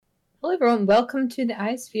Hello everyone, welcome to the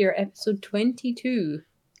iSphere episode 22.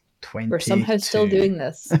 22. We're somehow still doing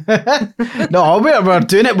this. No, we're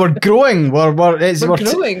doing it. We're growing. We're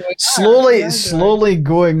growing. slowly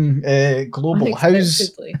going global.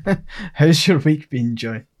 How's your week been,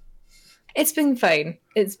 Joy? It's been fine.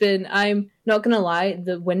 I'm not gonna lie,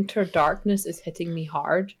 the winter darkness is hitting me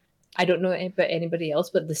hard. I don't know about anybody else,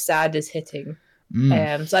 but the sad is hitting.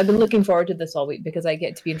 So I've been looking forward to this all week because I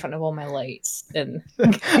get to be in front of all my lights and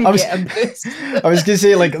get a boost. I was gonna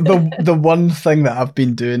say, like, the one thing that I've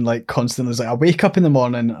been doing like constantly is like I wake up in the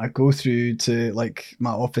morning, I go through to like my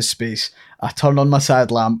office space, I turn on my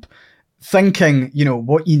side lamp, thinking, you know,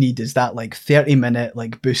 what you need is that like 30-minute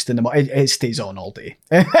like boost in the morning. It stays on all day.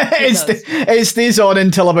 It stays on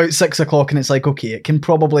until about 6 o'clock, and it's like, okay, it can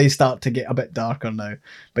probably start to get a bit darker now.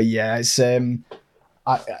 But yeah, it's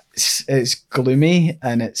gloomy,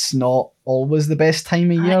 and it's not always the best time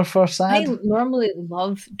of year for sad. I normally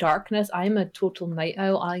love darkness. I'm a total night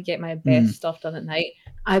owl. I get my best stuff done at night.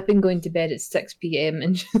 I've been going to bed at 6 p.m.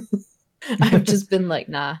 and I've just been like,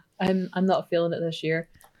 nah, I'm not feeling it this year.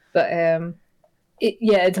 But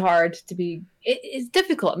it's hard to be. It's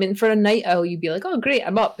difficult. I mean, for a night owl, you'd be like, oh great,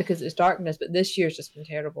 I'm up because it's darkness. But this year's just been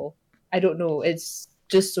terrible. I don't know. It's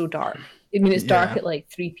just so dark. I mean, it's dark at like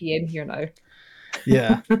 3 p.m. here now.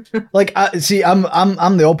 Yeah, like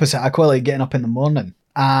I'm the opposite. I quite like getting up in the morning,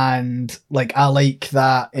 and like I like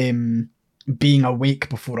that being awake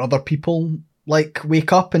before other people like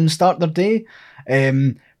wake up and start their day.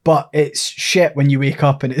 But it's shit when you wake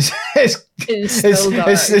up and it's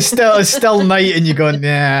still night, and you're going,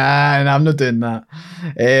 yeah, I'm not doing that.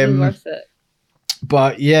 It's worth it.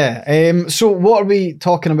 But yeah, so what are we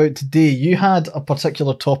talking about today? You had a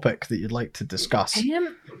particular topic that you'd like to discuss.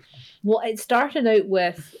 Well, it started out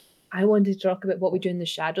with, I wanted to talk about What We Do in the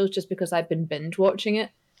Shadows just because I've been binge watching it.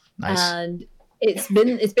 Nice. And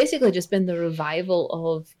it's basically just been the revival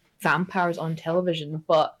of vampires on television,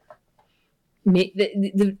 but the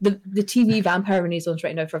TV vampire renaissance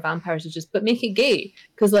right now for vampires is just, but make it gay.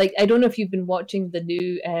 Because like, I don't know if you've been watching the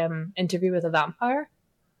new Interview with a Vampire.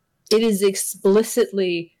 It is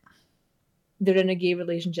explicitly, they're in a gay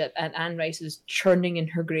relationship and Anne Rice is churning in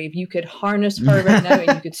her grave. You could harness her right now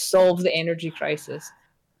and you could solve the energy crisis.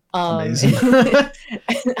 Amazing.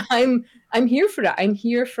 I'm here for that. I'm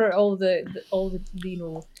here for all the you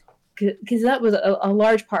know, because that was a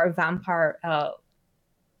large part of vampire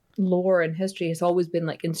lore and history has always been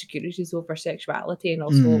like insecurities over sexuality and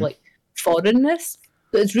also like foreignness.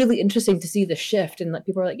 But it's really interesting to see the shift and like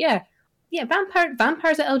people are like, yeah,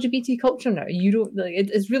 vampires are LGBT culture now. You don't like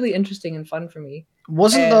it's really interesting and fun for me.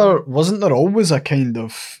 Wasn't there always a kind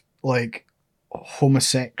of like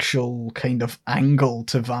homosexual kind of angle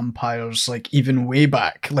to vampires, like even way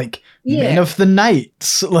back, like Men of the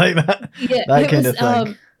Nights, like that, that kind of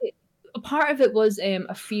thing. Part of it was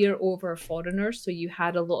a fear over foreigners, so you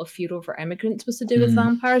had a lot of fear over immigrants was to do with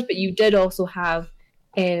vampires, but you did also have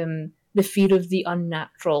the fear of the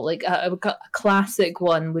unnatural. Like a classic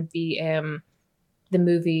one would be the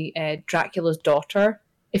movie Dracula's Daughter.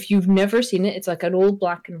 If you've never seen it, it's like an old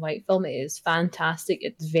black and white film. It is fantastic.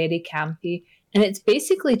 It's very campy. And it's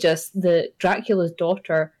basically just the Dracula's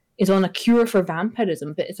daughter is on a cure for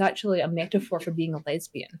vampirism, but it's actually a metaphor for being a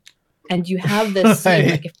lesbian. And you have this scene,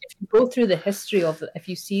 like if you go through the history of it, if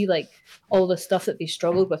you see like all the stuff that they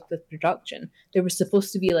struggled with production, there was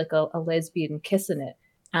supposed to be like a lesbian kiss in it.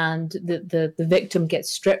 And the victim gets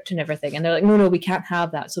stripped and everything, and they're like, no, we can't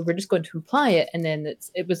have that, so we're just going to imply it. And then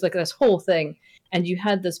it was like this whole thing, and you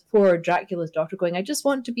had this poor Dracula's daughter going, I just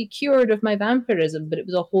want to be cured of my vampirism, but it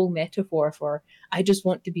was a whole metaphor for I just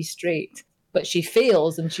want to be straight. But she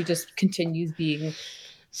fails, and she just continues being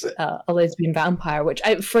a lesbian vampire, which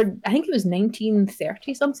I think it was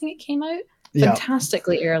 1930 something it came out,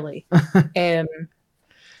 fantastically early.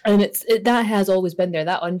 And that has always been there.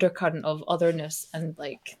 That undercurrent of otherness and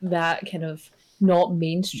like that kind of not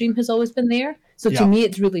mainstream has always been there. So to me,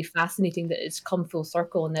 it's really fascinating that it's come full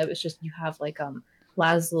circle, and now it's just you have like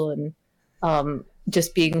Laszlo and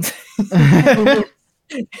just being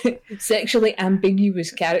sexually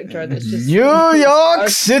ambiguous character that's just New York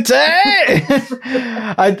City.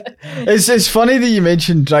 It's funny that you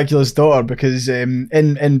mentioned Dracula's Daughter because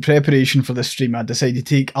in preparation for the stream I decided to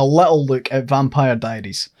take a little look at Vampire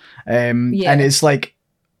Diaries, and it's like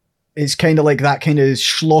it's kind of like that kind of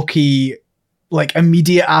schlocky like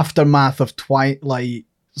immediate aftermath of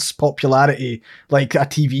Twilight's popularity, like a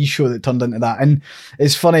TV show that turned into that. And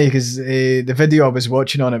it's funny because the video I was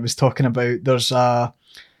watching on it was talking about there's a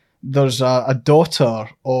daughter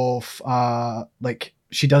of like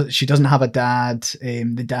she doesn't have a dad.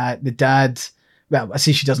 The dad well, I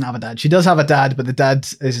say she doesn't have a dad. She does have a dad, but the dad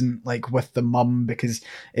isn't like with the mum because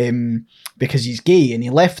he's gay and he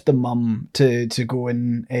left the mum to go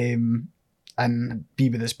and be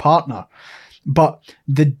with his partner. But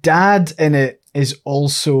the dad in it is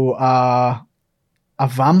also a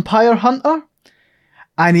vampire hunter,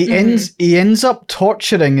 and he ends up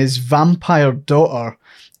torturing his vampire daughter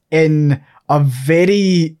in a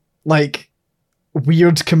very like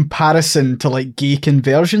weird comparison to like gay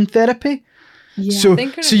conversion therapy. Yeah,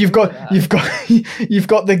 so you've got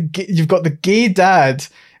the gay dad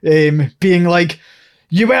being like,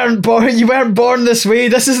 you weren't born this way,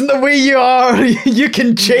 this isn't the way you are, you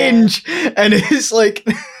can change. And it's like,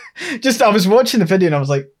 just I was watching the video and I was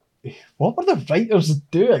like, what were the writers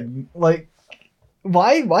doing? Like,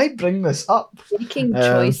 why bring this up? Making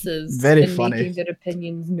choices, very and funny, making their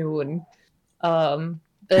opinions known. But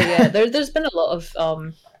yeah, there's been a lot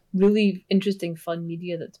of really interesting fun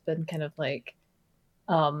media that's been kind of like,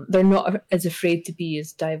 they're not as afraid to be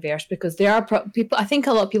as diverse, because there are people. I think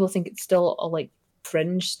a lot of people think it's still like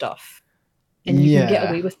fringe stuff, and you can get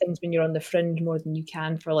away with things when you're on the fringe more than you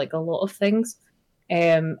can for like a lot of things.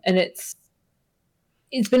 And it's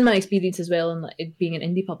been my experience as well in like being an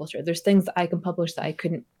indie publisher. There's things that I can publish that I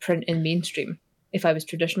couldn't print in mainstream if I was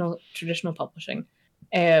traditional publishing.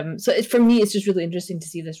 So for me, it's just really interesting to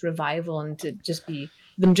see this revival and to just be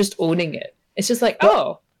them just owning it. It's just like,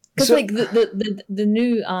 because like the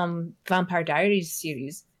new Vampire Diaries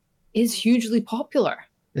series is hugely popular.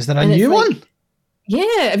 Is there a new one?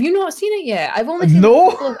 Yeah, have you not seen it yet? I've only seen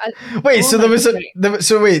Wait, so there was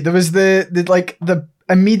the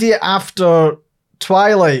immediate after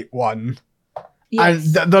Twilight one,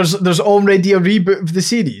 yes. And there's already a reboot of the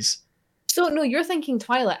series. So no, you're thinking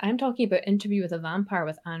Twilight. I'm talking about Interview with a Vampire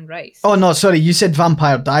with Anne Rice. Oh no, sorry, you said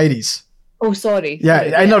Vampire Diaries. Oh, sorry.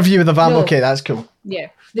 Yeah, Interview with a Vampire. No. Okay, that's cool. Yeah,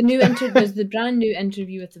 there's the brand new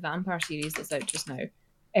Interview with the Vampire series that's out just now.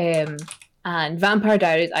 And Vampire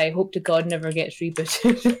Diaries, I hope to God never gets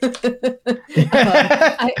rebooted.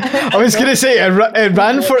 I was going to say it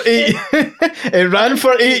ran for it ran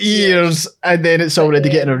for 8 years, and then it's already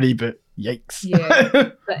getting a reboot. Yikes! Yeah,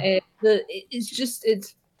 but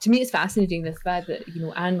it's to me it's fascinating the fact that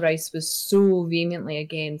Anne Rice was so vehemently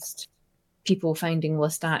against people finding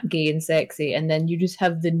Lestat gay and sexy, and then you just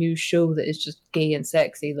have the new show that is just gay and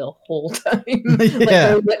sexy the whole time. Like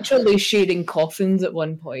they're literally shading coffins at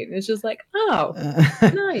one point. It's just like, oh,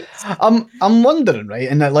 nice. I'm wondering, right?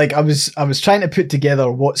 And like I was trying to put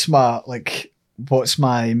together what's my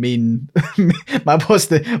main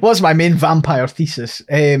what's my main vampire thesis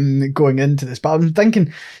going into this, but I'm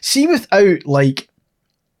thinking, see, without like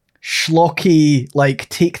schlocky, like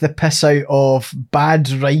take the piss out of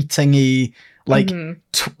bad writing-y, like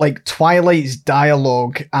like Twilight's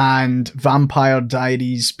dialogue and Vampire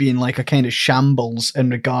Diaries being like a kind of shambles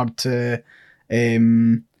in regard to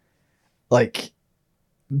like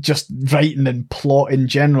just writing and plot in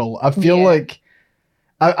general. I feel like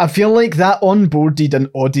that onboarded an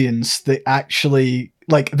audience that actually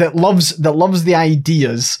that loves the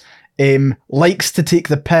ideas, likes to take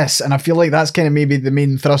the piss, and I feel like that's kind of maybe the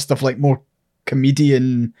main thrust of like more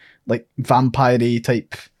comedian, like vampire-y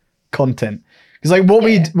type content. Because like what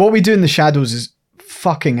we do in the shadows is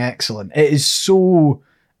fucking excellent. It's so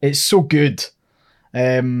good.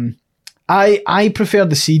 I prefer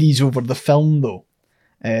the series over the film though.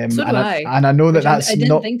 So do I. And I know that's I didn't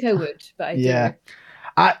not. think I would, but I do.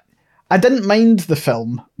 I didn't mind the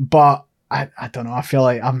film, but I don't know. I feel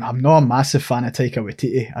like I'm not a massive fan of Taika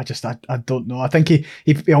Waititi. I don't know. I think he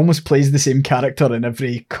almost plays the same character in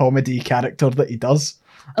every comedy character that he does.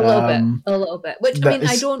 A little bit. Which I mean,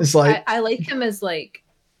 I like him as like.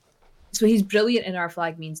 So he's brilliant in Our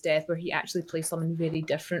Flag Means Death, where he actually plays someone very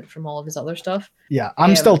different from all of his other stuff. Yeah,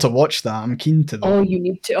 I'm still to watch that. I'm keen to. Oh, you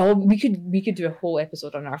need to. Oh, we could do a whole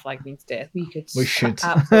episode on Our Flag Means Death. We should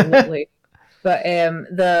absolutely. But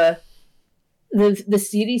the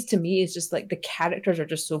series to me is just like the characters are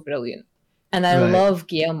just so brilliant, and I love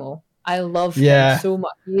Guillermo. I love him so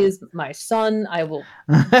much. He is my son. I will.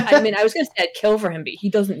 I mean, I was going to say I'd kill for him, but he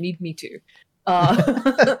doesn't need me to.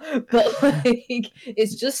 But like,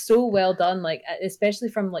 it's just so well done. Like, especially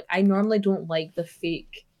from like, I normally don't like the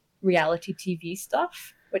fake reality TV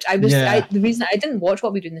stuff. Which the reason I didn't watch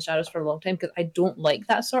What We Do in the Shadows for a long time, because I don't like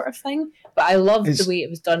that sort of thing. But I loved the way it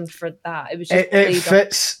was done for that. It was just it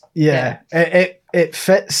fits. It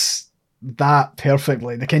fits that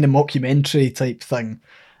perfectly. The kind of mockumentary type thing.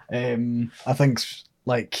 I think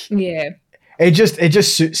like it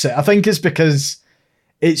just suits it. I think it's because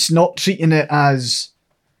it's not treating it as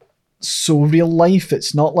so real life.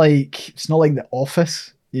 It's not like The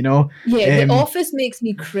Office. you know? Yeah, The Office makes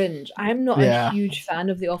me cringe. I'm not Yeah. a huge fan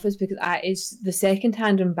of The Office because it's the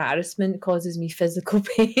secondhand embarrassment causes me physical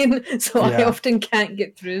pain, so I Yeah. often can't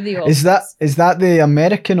get through The Office. Is that the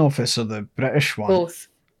American Office or the British one? Both.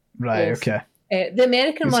 Right, Both. okay. The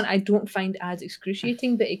American one I don't find as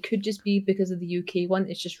excruciating, but it could just be because of the UK one.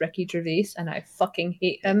 It's just Ricky Gervais, and I fucking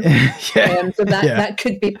hate him. So that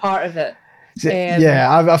could be part of it.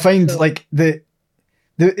 I find like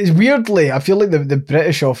it's weirdly, I feel like the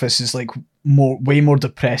British Office is like way more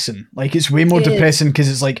depressing. Like it's way more depressing because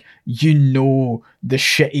it's like, you know, the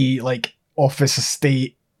shitty like office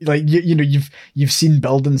estate. Like you know, you've seen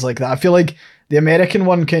buildings like that. I feel like the American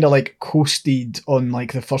one kind of like coasted on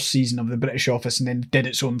like the first season of the British Office and then did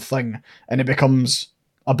its own thing, and it becomes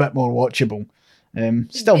a bit more watchable.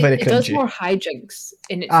 Still very cringy. It does more hijinks,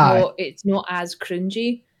 and it's not as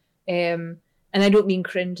cringy. And I don't mean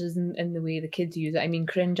cringe as in the way the kids use it. I mean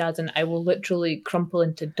cringe as in I will literally crumple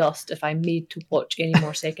into dust if I'm made to watch any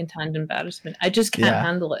more secondhand embarrassment. I just can't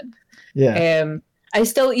handle it. Yeah. I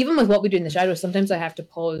still, even with What We Do in the Shadows, sometimes I have to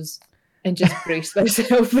pause and just brace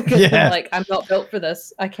myself because I'm like, I'm not built for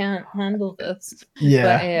this. I can't handle this.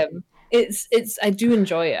 Yeah. But it's I do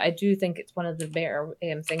enjoy it. I do think it's one of the better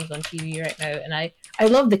things on TV right now. And I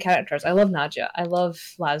love the characters. I love Nadja. I love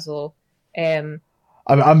Laszlo. I'm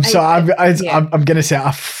gonna say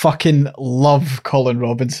I fucking love Colin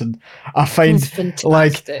Robinson. I find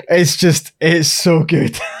like it's so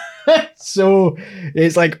good. So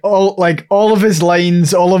it's like all of his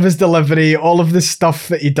lines, all of his delivery, all of the stuff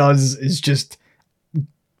that he does is just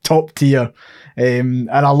top tier. And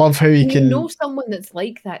I love how he can know someone that's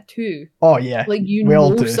like that too. Oh yeah, like you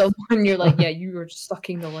know someone, you're like, yeah, you are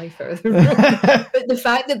sucking the life out of the room. But the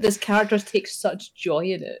fact that this character takes such joy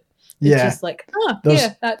in it. It's just like,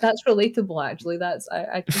 that's relatable. Actually, that's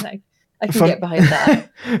I can get behind that.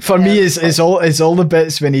 For me, it's all the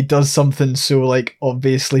bits when he does something so like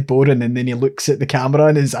obviously boring, and then he looks at the camera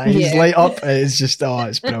and his eyes light up. It's just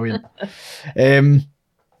it's brilliant.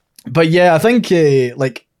 But yeah, I think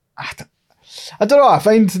like I don't know. I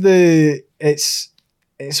find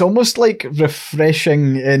it's almost like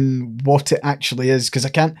refreshing in what it actually is, because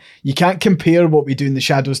you can't compare What We Do in the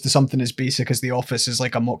Shadows to something as basic as The Office is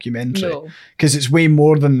like a mockumentary, because it's way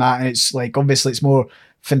more than that, and it's like obviously it's more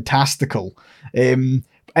fantastical, and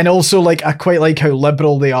also like I quite like how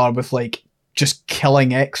liberal they are with like just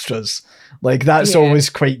killing extras. Like that's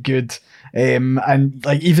always quite good, and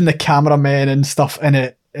like even the cameramen and stuff in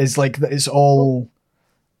it is like it's all.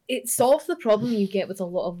 It solves the problem you get with a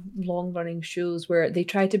lot of long-running shows where they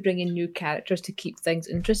try to bring in new characters to keep things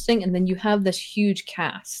interesting, and then you have this huge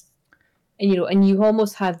cast, and you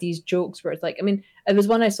almost have these jokes where it's like, I mean, it was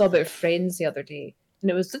one I saw about Friends the other day,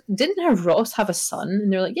 and it was, didn't Ross have a son?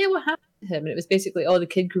 And they're like, yeah, what happened to him? And it was basically, the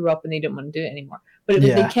kid grew up and they didn't want to do it anymore. But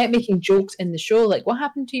they kept making jokes in the show, like, what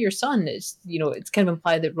happened to your son? It's it's kind of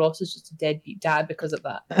implied that Ross is just a deadbeat dad because of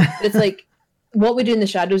that. But it's like What We Do in the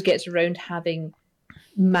Shadows gets around having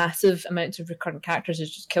massive amounts of recurrent characters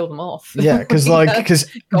is just kill them off. Yeah, because they're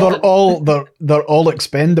all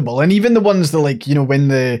expendable, and even the ones that like when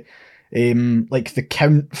the like the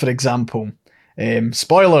Count, for example,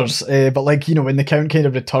 spoilers, but like when the Count kind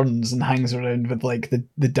of returns and hangs around with like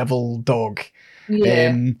the devil dog,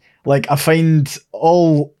 like I find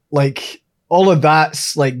all of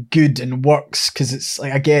that's like good and works because it's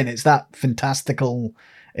like, again, it's that fantastical.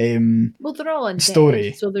 Well, they're all undead,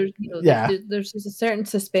 story, so there's there's a certain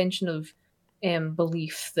suspension of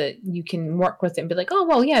belief that you can work with it and be like, oh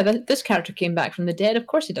well, yeah, this character came back from the dead. Of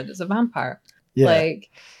course he did. It's a vampire. Like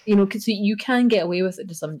because you can get away with it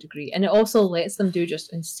to some degree, and it also lets them do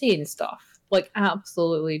just insane stuff, like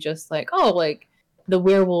absolutely just like like the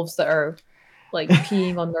werewolves that are like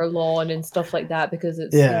peeing on their lawn and stuff like that because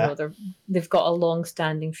it's they've got a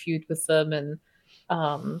long-standing feud with them, and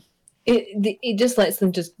it just lets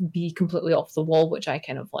them just be completely off the wall, which I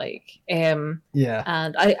kind of like. And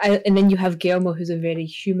and then you have Guillermo, who's a very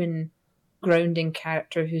human, grounding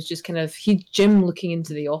character, who's just kind of Jim looking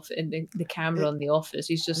into the office, in the camera on The Office.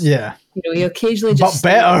 He's just he occasionally just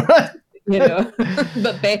but better,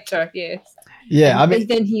 but better, yes. Yeah, but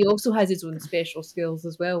then he also has his own special skills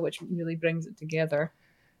as well, which really brings it together.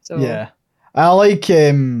 So I like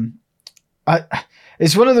it's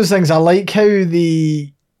one of those things. I like how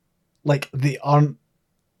they aren't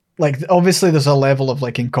like, obviously there's a level of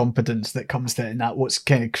like incompetence that comes to it, and that what's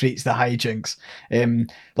kind of creates the hijinks.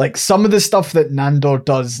 Like some of the stuff that Nandor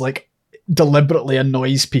does like deliberately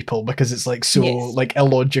annoys people because it's like so like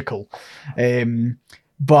illogical.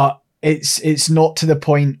 But it's not to the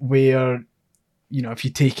point where if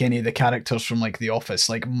you take any of the characters from like The Office,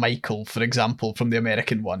 like Michael, for example, from the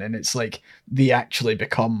American one, and it's like they actually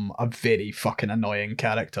become a very fucking annoying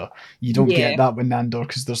character. You don't get that with Nandor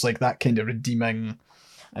because there's like that kind of redeeming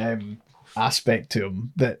aspect to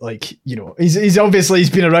him that, like, he's obviously he's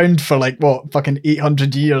been around for like what fucking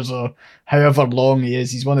 800 years or however long he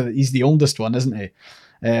is. He's the oldest one, isn't he?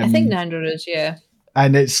 I think Nandor is, yeah.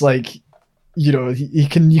 And it's like, you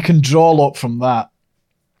can draw a lot from that.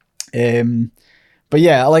 But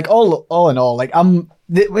yeah, like all in all, like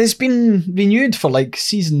it's been renewed for like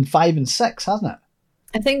season 5 and 6, hasn't it?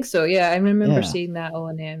 I think so. Yeah, I remember seeing that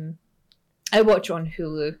on. I watch it on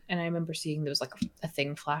Hulu, and I remember seeing there was like a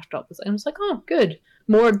thing flashed up, and I was like, oh, good,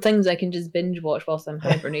 more things I can just binge watch whilst I'm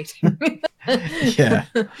hibernating. Yeah,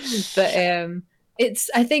 but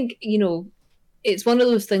I think it's one of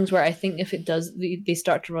those things where I think if it does, they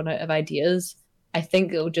start to run out of ideas. I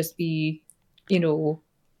think it'll just be,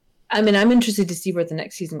 I mean, I'm interested to see where the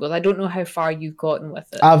next season goes. I don't know how far you've gotten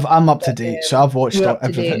with it. I'm up to date, so I've watched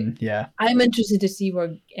everything. Yeah, I'm interested to see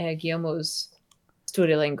where Guillermo's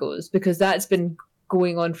storyline goes, because that's been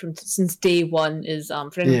going on since day one. Is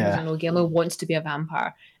for anyone who doesn't know, Guillermo wants to be a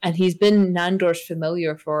vampire, and he's been Nandor's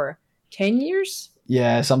familiar for 10 years.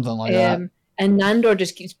 Yeah, something like that. And Nandor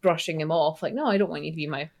just keeps brushing him off, like, no, I don't want you to be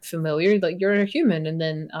my familiar, like, you're a human. And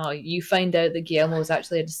then you find out that Guillermo is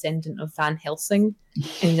actually a descendant of Van Helsing,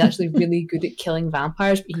 and he's actually really good at killing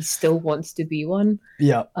vampires, but he still wants to be one.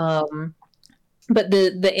 Yeah. But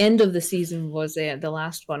the end of the season was, the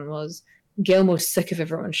last one was, Guillermo's sick of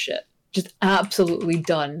everyone's shit. Just absolutely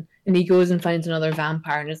done. And he goes and finds another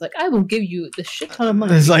vampire and is like, I will give you the shit ton of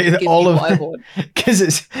money. It's like all of it. Because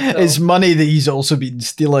it's money that he's also been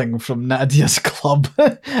stealing from Nadia's club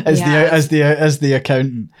as the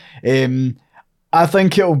accountant. I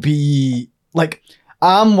think it'll be like,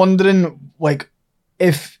 I'm wondering, like,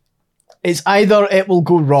 if it's either it will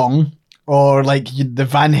go wrong or like the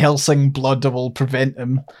Van Helsing blood will prevent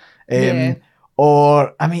him.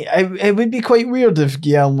 Or, I mean, it would be quite weird if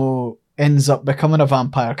Guillermo ends up becoming a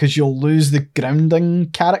vampire, because you'll lose the grounding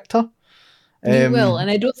character. You will, and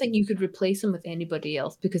I don't think you could replace him with anybody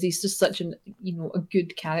else, because he's just such a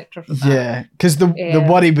good character for that. Yeah, because the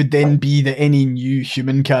worry would then be that any new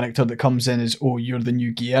human character that comes in is, oh, you're the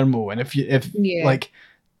new Guillermo, and if like,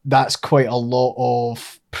 that's quite a lot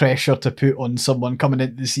of pressure to put on someone coming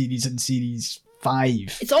into the series in series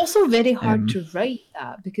 5. It's also very hard to write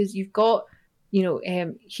that, because you've got,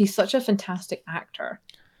 he's such a fantastic actor,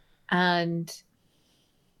 and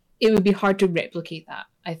it would be hard to replicate that,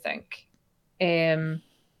 I think. And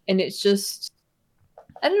it's just,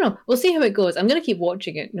 I don't know. We'll see how it goes. I'm going to keep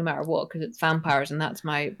watching it no matter what, because it's vampires, and that's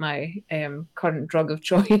my current drug of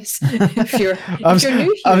choice. if you're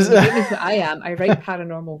new here, you don't know who I am. I write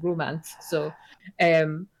paranormal romance, so.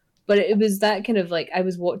 But it was that kind of like, I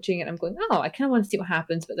was watching it and I'm going, oh, I kind of want to see what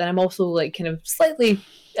happens. But then I'm also like kind of slightly,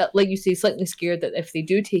 like you say, slightly scared that if they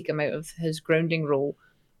do take him out of his grounding role,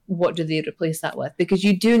 what do they replace that with? Because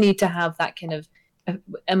you do need to have that kind of,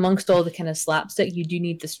 amongst all the kind of slapstick, you do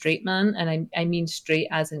need the straight man. And I mean straight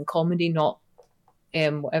as in comedy, not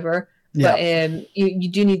whatever. Yeah. But you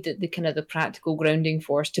do need the kind of the practical grounding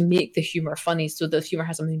force to make the humor funny, so the humor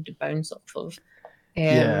has something to bounce off of.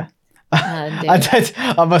 Yeah. And,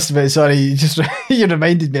 I must admit, sorry, you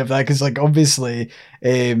reminded me of that, because like obviously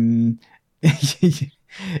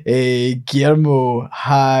Guillermo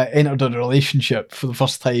entered a relationship for the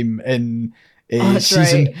first time in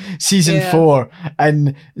season 4,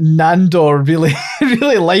 and Nandor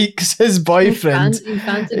really likes his boyfriend.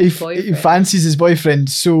 He fancies his boyfriend,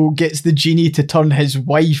 so gets the genie to turn his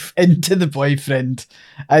wife into the boyfriend.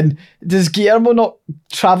 And does Guillermo not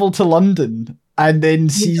travel to London and then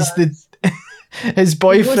sees his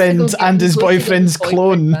boyfriend and his boyfriend's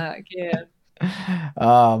clone?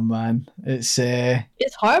 Oh man, it's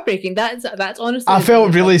heartbreaking. That's honestly, I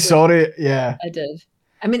felt really sorry. Yeah, I did.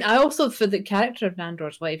 I mean, I also, for the character of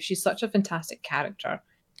Nandor's wife, she's such a fantastic character,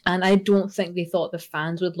 and I don't think they thought the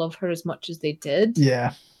fans would love her as much as they did.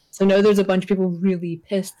 Yeah. So now there's a bunch of people really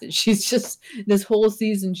pissed that she's just, this whole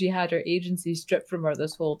season she had her agency stripped from her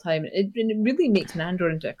this whole time. It really makes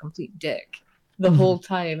Nandor into a complete dick the whole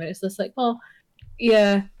time, and it's just like, well,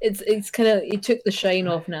 yeah, it's kind of, it took the shine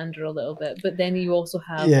off Nandor a little bit, but then you also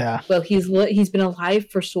have, well, he's been alive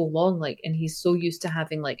for so long, like, and he's so used to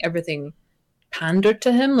having like everything pandered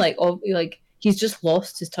to him, like he's just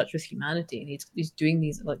lost his touch with humanity, and he's doing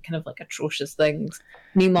these like kind of like atrocious things.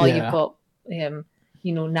 Meanwhile, you've got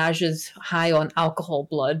Naja's high on alcohol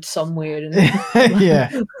blood somewhere, and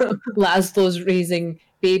Laszlo's raising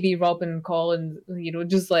baby Robin Collins,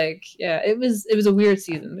 just like, it was a weird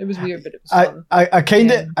season. It was weird, but it was fun. I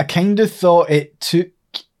kind of thought it took,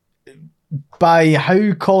 by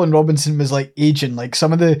how Colin Robinson was like aging, like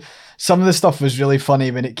some of the stuff was really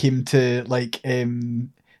funny when it came to like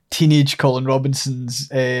teenage Colin Robinson's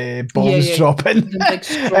balls dropping,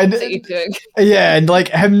 and like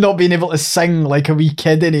him not being able to sing like a wee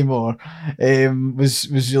kid anymore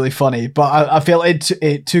was really funny. But I felt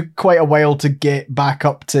it took quite a while to get back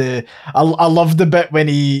up to. I love the bit when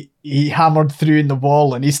he hammered through in the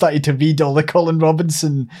wall and he started to read all the Colin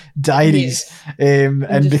Robinson diaries,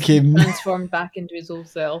 and became transformed back into his old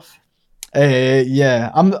self. I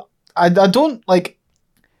don't like.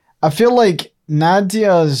 I feel like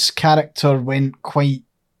Nadia's character went quite,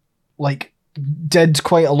 like, did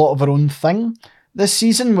quite a lot of her own thing this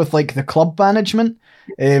season with like the club management,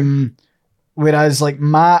 whereas like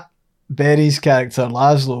Matt Berry's character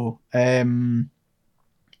Laszlo,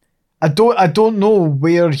 I don't know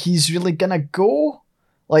where he's really gonna go.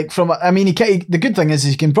 Like the good thing is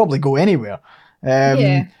he can probably go anywhere,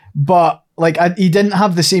 but like he didn't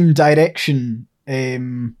have the same direction.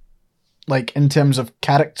 Like in terms of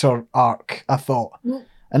character arc, I thought.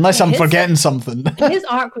 Unless I'm forgetting something. His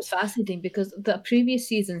arc was fascinating because the previous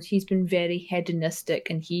seasons he's been very hedonistic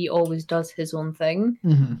and he always does his own thing.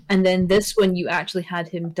 Mm-hmm. And then this one you actually had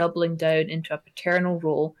him doubling down into a paternal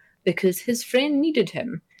role because his friend needed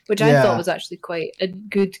him, which I thought was actually quite a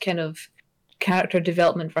good kind of character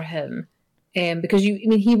development for him. Because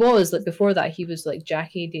he was like, before that he was like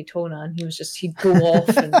Jackie Daytona, and he'd go off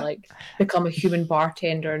and like become a human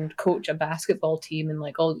bartender and coach a basketball team, and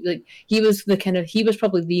like all, like he was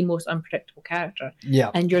probably the most unpredictable character.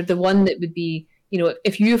 Yeah. And you're the one that would be,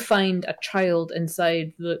 if you find a child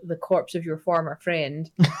inside the corpse of your former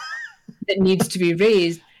friend that needs to be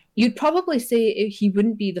raised, you'd probably say he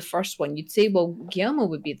wouldn't be the first one. You'd say, well, Guillermo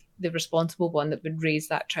would be the responsible one that would raise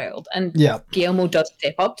that child. And Guillermo does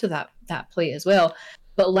step up to that plate as well.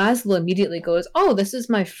 But Laszlo immediately goes, oh, this is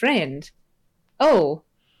my friend. Oh,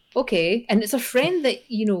 okay. And it's a friend that,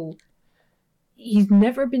 he's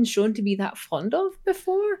never been shown to be that fond of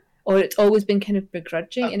before. Or it's always been kind of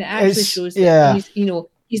begrudging. And it actually shows that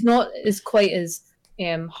he's not as quite as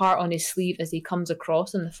heart on his sleeve as he comes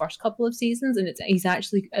across in the first couple of seasons, and he's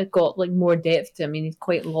actually got like more depth to him. I mean, he's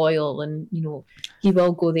quite loyal, and he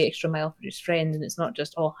will go the extra mile for his friend, and it's not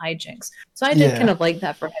just all hijinks. So I did kind of like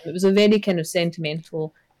that for him. It was a very kind of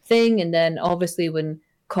sentimental thing, and then obviously when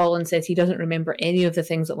Colin says he doesn't remember any of the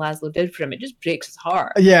things that Laszlo did for him, it just breaks his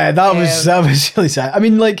heart. Yeah, that was really sad. I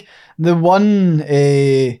mean, like the one,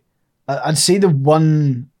 I'd say the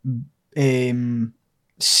one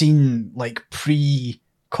scene like pre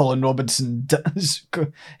Colin Robinson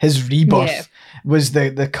his rebirth was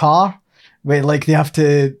the car where like they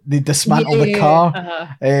dismantle the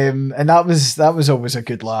car, and that was always a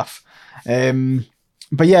good laugh.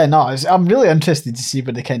 But yeah, no, I'm really interested to see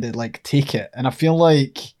where they kind of like take it, and I feel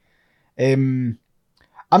like I am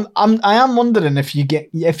wondering if you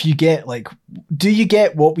get like, do you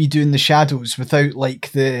get What We Do in the Shadows without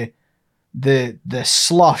like the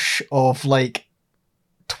slush of like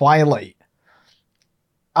Twilight?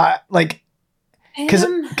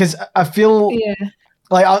 Because I feel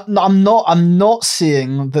like I'm not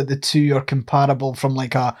saying that the two are comparable from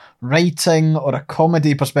like a writing or a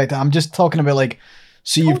comedy perspective. I'm just talking about like,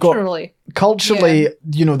 so you've got culturally,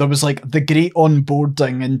 there was like the great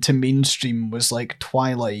onboarding into mainstream was like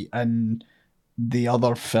Twilight and the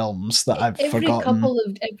other films that I've forgotten.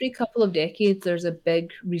 Every couple of decades, there's a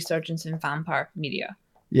big resurgence in vampire media.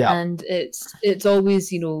 Yeah. And it's always,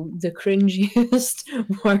 the cringiest,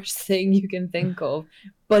 worst thing you can think of.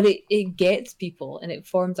 But it gets people, and it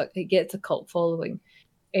gets a cult following.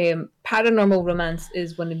 Paranormal Romance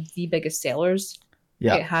is one of the biggest sellers.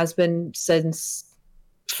 Yeah. It has been since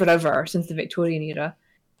forever, since the Victorian era.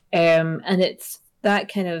 And it's that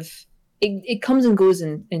kind of, it comes and goes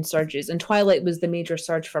in surges. And Twilight was the major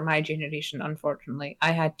surge for my generation, unfortunately.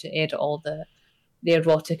 I had to edit all the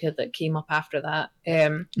erotica that came up after that,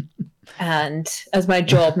 and as my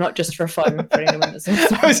job, not just for fun for anyone that's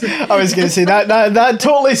I was going to say that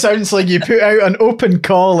totally sounds like you put out an open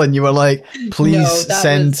call and you were like, please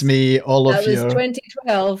send me all of your... That was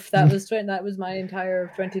 2012. That was my entire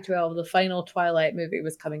 2012. The final Twilight movie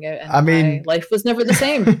was coming out, and my life was never the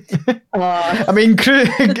same. I mean,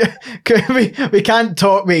 we can't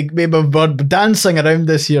talk. We're dancing around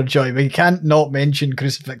this here, Joy. We can't not mention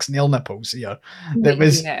Crucifix Nail Nipples here. It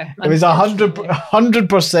was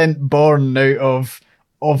 100% born out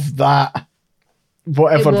of that,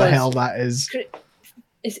 whatever the hell that is.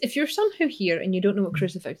 if you're somehow here and you don't know what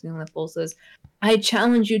crucifix nail nipples is, I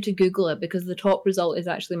challenge you to Google it, because the top result is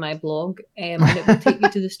actually my blog, and it will take you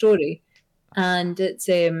to the story. And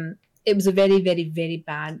it was a very, very, very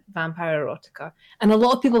bad vampire erotica, and a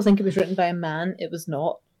lot of people think it was written by a man. It was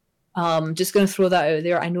not. Just going to throw that out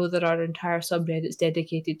there. I know there are entire subreddits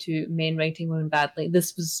dedicated to men writing women badly.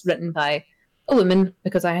 This was written by a woman,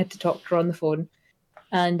 because I had to talk to her on the phone,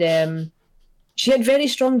 and she had very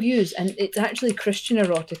strong views, and it's actually Christian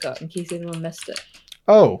erotica, in case anyone missed it.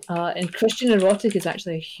 Oh. And Christian erotica is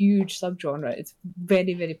actually a huge subgenre. It's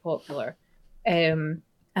very, very popular. And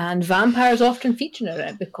vampires often feature in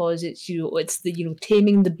it, because it's the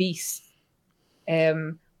taming the beast.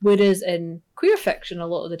 Whereas in queer fiction, a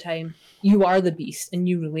lot of the time, you are the beast and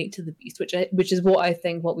you relate to the beast, which is what I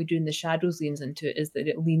think what we do in the Shadows leans into, is that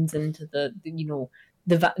it leans into the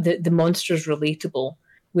monster's relatable.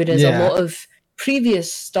 Whereas a lot of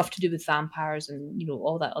previous stuff to do with vampires and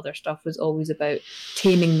all that other stuff was always about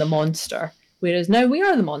taming the monster. Whereas now we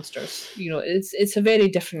are the monsters. It's a very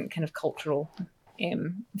different kind of cultural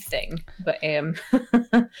thing, but yeah,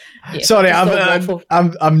 sorry, I'm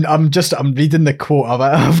reading the quote of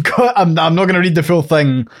it. I'm not going to read the full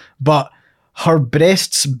thing, but her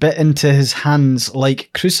breasts bit into his hands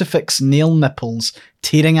like crucifix nail nipples,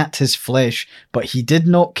 tearing at his flesh, but he did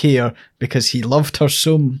not care, because he loved her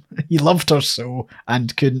so,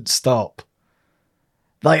 and couldn't stop.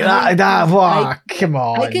 Like that. Come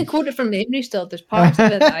on. I can quote it from memory still. There's parts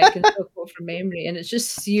of it that I can still quote from memory, and it's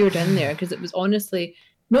just seared in there, because it was honestly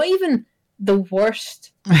not even the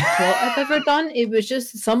worst plot I've ever done. It was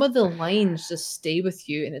just some of the lines just stay with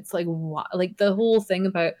you, and it's like, what? Like the whole thing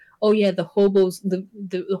about, oh yeah, the hobos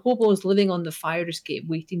living on the fire escape,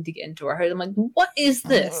 waiting to get into our house. I'm like, what is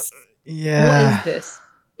this? Yeah. What is this?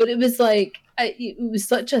 But it was like, it was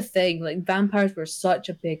such a thing. Like vampires were such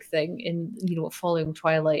a big thing in following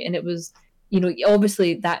Twilight, and it was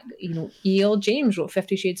obviously that E.L. James wrote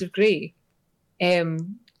 50 Shades of Grey,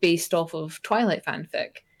 based off of Twilight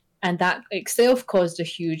fanfic, and that itself caused a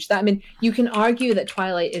huge. I mean, you can argue that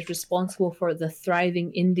Twilight is responsible for the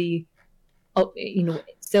thriving indie,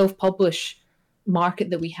 self-publish market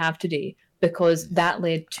that we have today, because that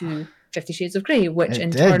led to 50 Shades of Grey, which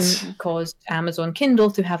turn caused Amazon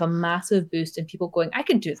Kindle to have a massive boost in people going, I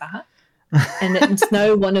can do that. And it's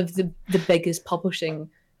now one of the biggest publishing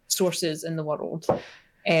sources in the world.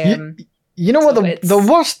 You know what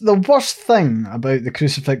the worst thing about the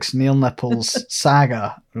crucifix nail nipples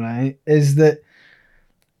saga, right, is that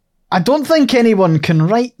I don't think anyone can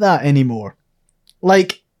write that anymore.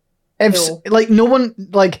 Like, if no one,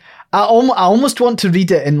 like, I almost want to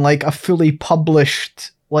read it in like a fully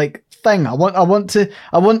published like thing. I want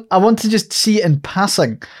to just see it in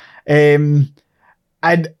passing, and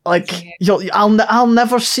like I'll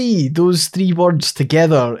never see those three words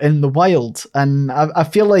together in the wild, and I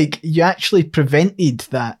feel like you actually prevented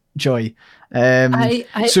that, Joy.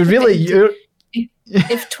 So really, you're.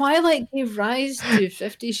 If Twilight gave rise to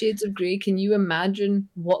 50 Shades of Grey, can you imagine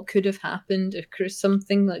what could have happened if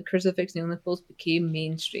something like Crucifix Nail Nipples became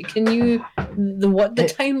mainstream? Can you the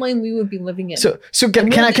timeline we would be living in? So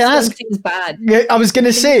can I ask? Bad. I was going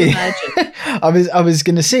to say, I was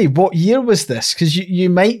going to say, what year was this? Because you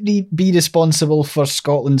might be responsible for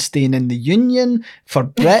Scotland staying in the Union, for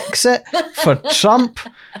Brexit, for Trump.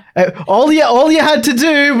 All you had to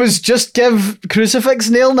do was just give Crucifix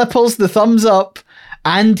Nail Nipples the thumbs up.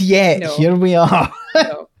 And yet, here we are.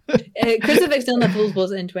 No. Crucifix Nail Nipples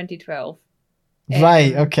was in 2012.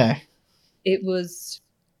 Right, okay. It was,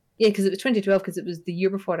 because it was 2012, because it was the year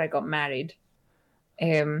before I got married.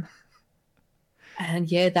 And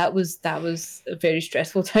yeah, that was a very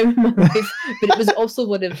stressful time in my life. But it was also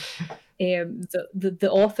one of, the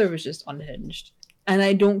author was just unhinged. And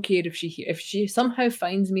I don't care if she somehow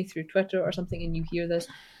finds me through Twitter or something and you hear this,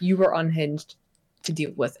 you were unhinged to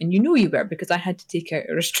deal with, and you were, because I had to take out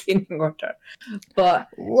a restraining order. But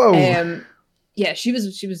yeah, she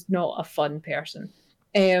was not a fun person,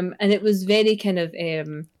 and it was very kind of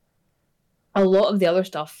a lot of the other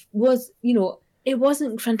stuff was it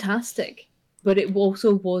wasn't fantastic, but it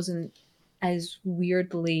also wasn't as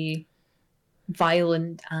weirdly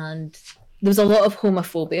violent, and there was a lot of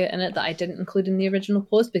homophobia in it that I didn't include in the original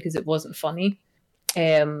post because it wasn't funny.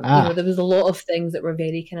 There was a lot of things that were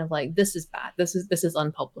very kind of like, this is bad, this is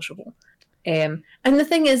unpublishable. And the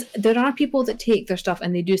thing is, there are people that take their stuff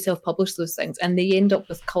and they do self-publish those things, and they end up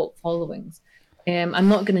with cult followings. I'm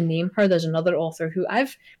not going to name her. There's another author who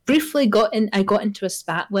I've briefly got into a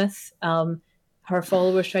spat with. Her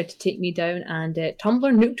followers tried to take me down, and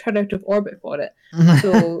Tumblr nuked her out of orbit for it.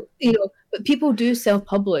 So but people do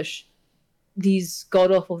self-publish these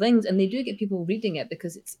god-awful things, and they do get people reading it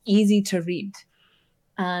because it's easy to read.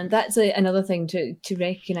 And that's another thing to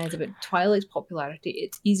recognise about Twilight's popularity.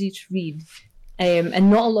 It's easy to read. And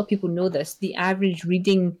not a lot of people know this. The average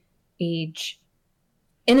reading age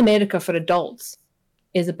in America for adults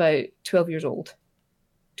is about 12 years old.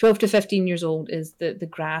 12 to 15 years old is the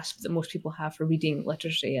grasp that most people have for reading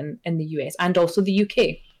literacy in the US and also the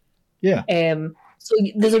UK. Yeah. So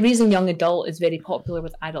there's a reason young adult is very popular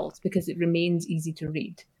with adults, because it remains easy to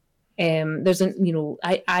read.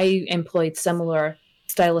 I employed similar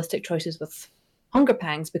stylistic choices with Hunger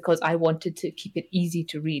Pangs because I wanted to keep it easy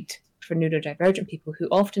to read for neurodivergent people who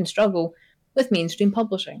often struggle with mainstream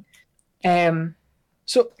publishing.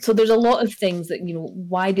 So there's a lot of things that,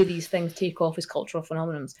 why do these things take off as cultural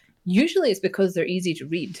phenomenons? Usually it's because they're easy to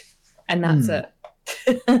read, and that's it.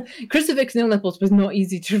 Crucifix Nail Nipples was not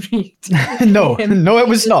easy to read. No, it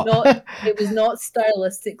was not. It was not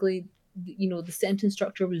stylistically, the sentence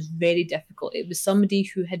structure was very difficult. It was somebody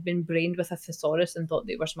who had been brained with a thesaurus and thought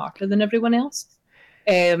they were smarter than everyone else.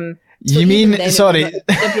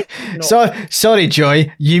 Sorry,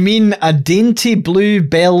 Joy. You mean a dainty blue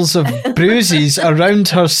bells of bruises around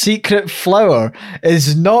her secret flower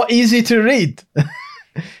is not easy to read?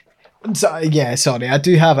 Sorry, I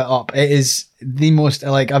do have it up. It is the most,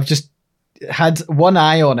 I've just had one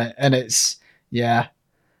eye on it, and it's,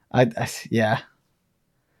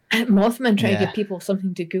 Mothman trying to give people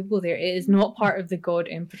something to Google there. It is not part of the God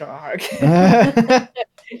Emperor arc.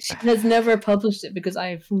 She has never published it because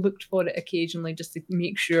I've looked for it occasionally just to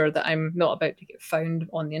make sure that I'm not about to get found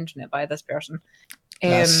on the internet by this person.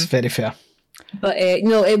 That's very fair. But it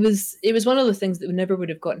was one of the things that never would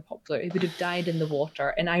have gotten popular. It would have died in the water.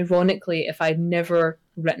 And ironically, if I'd never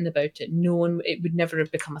written about it, it would never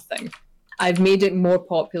have become a thing. I've made it more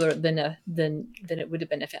popular than it would have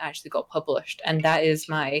been if it actually got published. And that is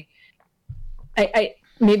maybe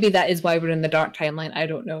that is why we're in the dark timeline. I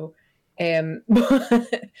don't know.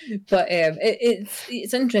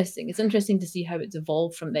 It's interesting. It's interesting to see how it's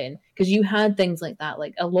evolved from then, because you had things like that.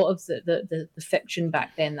 Like a lot of the fiction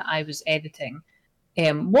back then that I was editing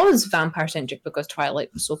was vampire centric because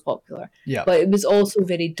Twilight was so popular. Yeah. But it was also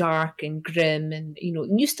very dark and grim, and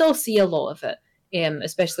you still see a lot of it.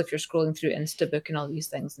 Especially if you're scrolling through Instabook and all these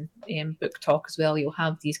things, and Book Talk as well, you'll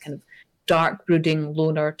have these kind of dark, brooding,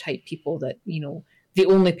 loner type people that, the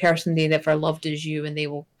only person they've ever loved is you, and they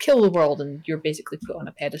will kill the world, and you're basically put on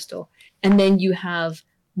a pedestal. And then you have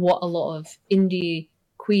what a lot of indie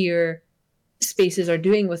queer spaces are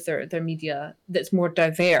doing with their media that's more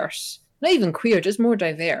diverse. Not even queer, just more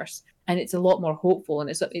diverse. And it's a lot more hopeful, and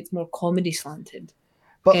it's more comedy slanted.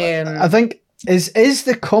 But I think... Is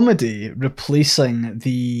the comedy replacing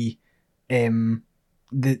the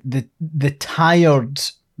tired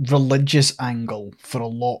religious angle for a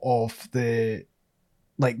lot of the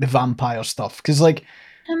vampire stuff? Because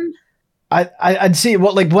I'd say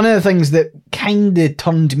one of the things that kind of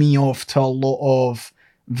turned me off to a lot of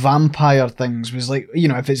vampire things was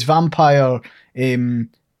if it's vampire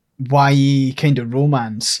YE kind of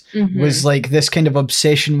romance, was this kind of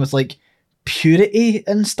obsession with purity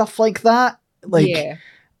and stuff like that.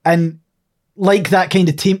 And that kind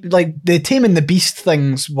of the Tame and the Beast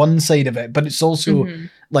thing's one side of it, but it's also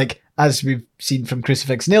as we've seen from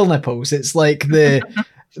Crucifix Nail Nipples, it's the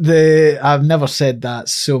I've never said that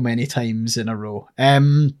so many times in a row.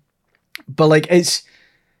 But it's,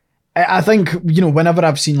 I think, whenever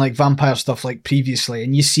I've seen vampire stuff previously,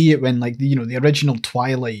 and you see it when the original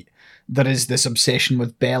Twilight, there is this obsession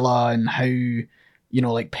with Bella and how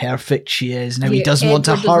perfect she is, and how he doesn't want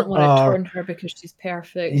to hurt her. To turn her because she's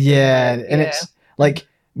perfect. And it's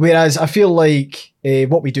whereas I feel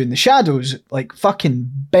What We Do in the Shadows fucking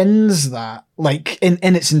bends that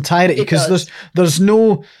in its entirety, because there's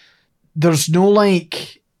no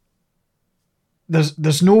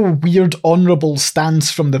weird honorable stance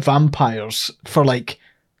from the vampires for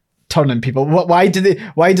turning people. Why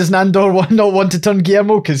does Nandor not want to turn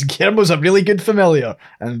Guillermo? Because Guillermo's a really good familiar,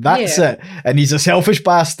 and that's it. And he's a selfish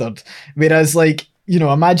bastard. Whereas,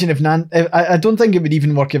 imagine if I don't think it would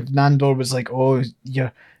even work if Nandor was oh,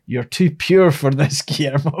 you're too pure for this,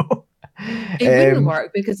 Guillermo. It wouldn't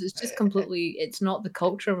work because it's just completely. It's not the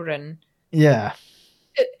culture we're in. Yeah,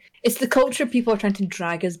 it's the culture people are trying to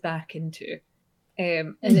drag us back into.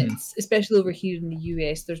 And it's especially over here in the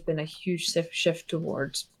US. There's been a huge shift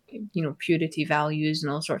towards purity values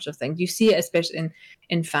and all sorts of things. You see it especially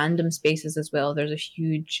in fandom spaces as well. There's a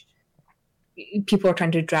huge, people are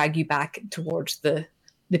trying to drag you back towards the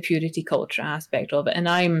purity culture aspect of it. And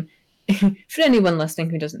I'm, for anyone listening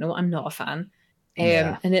who doesn't know, I'm not a fan.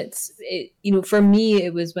 And for me,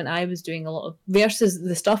 it was when I was doing a lot of, versus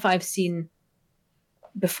the stuff I've seen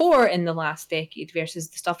before in the last decade versus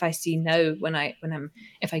the stuff I see now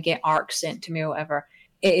if I get arcs sent to me or whatever,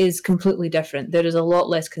 it is completely different. There is a lot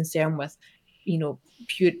less concern with,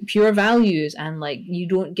 pure values, and like you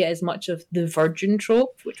don't get as much of the virgin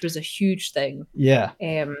trope, which was a huge thing. Yeah.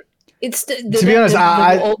 It's to be honest,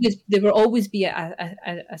 there will always be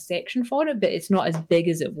a section for it, but it's not as big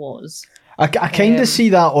as it was. I kind of see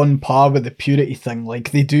that on par with the purity thing. Like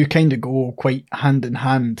they do kind of go quite hand in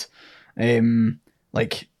hand.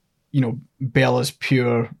 Like, Bella's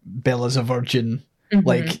pure, Bella's a virgin. Mm-hmm.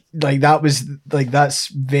 Like that was like that's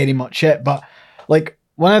very much it. But like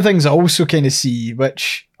one of the things I also kind of see,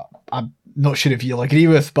 which I'm not sure if you'll agree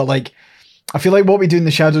with, but like I feel like What We Do in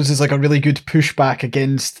the Shadows is like a really good pushback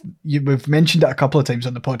against you. We've mentioned it a couple of times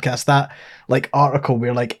on the podcast, that like article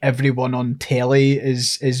where like everyone on telly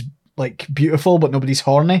is like beautiful but nobody's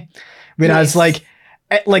horny, whereas like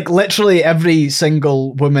literally every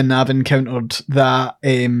single woman I've encountered that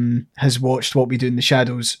has watched What We Do in the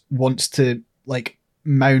Shadows wants to like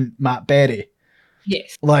mount Matt Berry.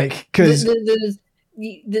 Yes, like because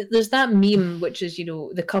there's that meme which is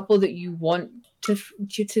the couple that you want to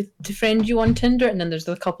friend you on Tinder, and then there's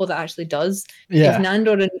the couple that actually does. Yeah. If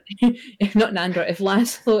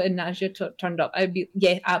Laszlo and Nadja turned up, I'd be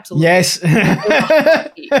absolutely. Yes.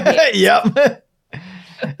 Yep.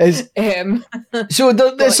 So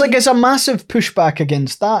it's a massive pushback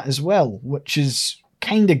against that as well, which is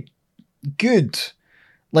kind of good.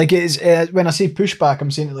 Like it is when I say pushback, I'm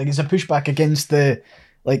saying it like it's a pushback against the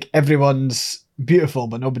like everyone's beautiful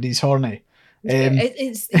but nobody's horny.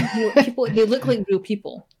 It's people. They look like real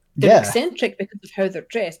people. They're eccentric because of how they're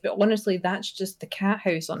dressed, but honestly, that's just the cat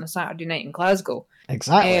house on a Saturday night in Glasgow.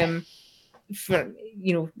 Exactly. For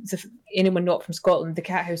anyone not from Scotland, the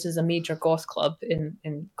Cat House is a major goth club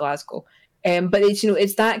in Glasgow. But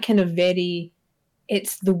it's that kind of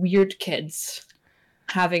it's the weird kids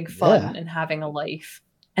having fun and having a life,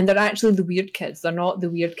 and they're actually the weird kids. They're not the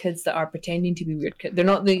weird kids that are pretending to be weird kids. They're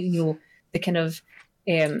not the the kind of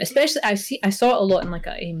especially I saw it a lot in like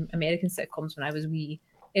American sitcoms when I was wee.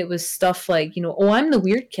 It was stuff like, I'm the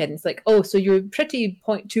weird kid. And it's like, oh, so you're pretty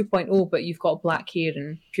 2.0, but you've got black hair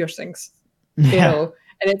and piercings, and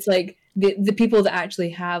it's like the people that actually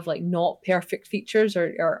have like not perfect features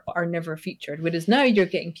are never featured. Whereas now you're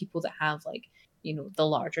getting people that have like, the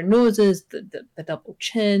larger noses, the double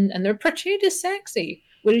chin, and they're portrayed as sexy,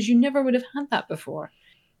 whereas you never would have had that before.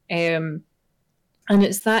 And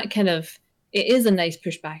it's that kind of, it is a nice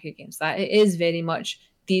pushback against that. It is very much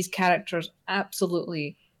these characters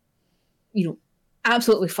absolutely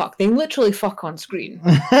fuck. They literally fuck on screen.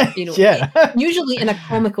 Usually in a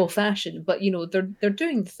comical fashion, but they're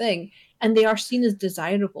doing the thing, and they are seen as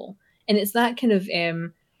desirable. And it's that kind of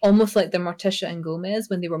almost like the Morticia and Gomez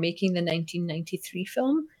when they were making the 1993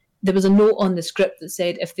 film. There was a note on the script that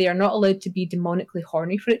said, if they are not allowed to be demonically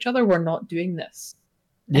horny for each other, we're not doing this.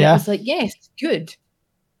 And it was like, yes, good.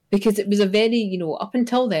 Because it was a very, up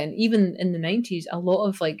until then, even in the 90s, a lot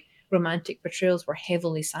of like romantic portrayals were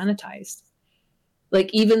heavily sanitized. Like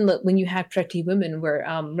even when you had Pretty Women, where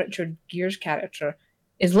Richard Gere's character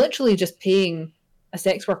is literally just paying a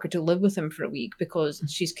sex worker to live with him for a week because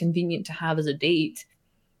she's convenient to have as a date.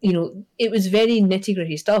 It was very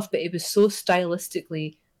nitty-gritty stuff, but it was so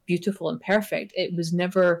stylistically beautiful and perfect. It was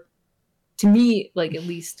never, to me, like at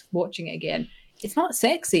least watching it again, it's not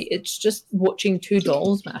sexy. It's just watching two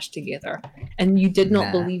dolls mashed together, and you did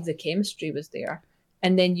not believe the chemistry was there.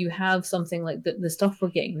 And then you have something like the stuff we're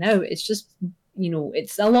getting now. It's just,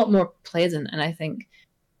 it's a lot more pleasant. And I think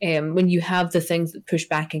when you have the things that push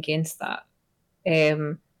back against that,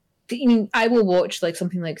 I will watch like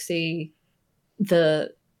something like, say,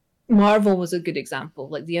 the Marvel was a good example,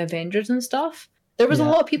 like the Avengers and stuff. There was a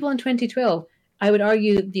lot of people in 2012. I would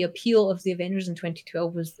argue that the appeal of the Avengers in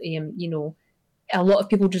 2012 was, a lot of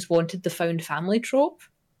people just wanted the found family trope.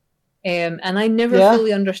 And I never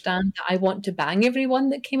fully understand that I want to bang everyone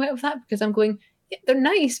that came out of that, because I'm going, they're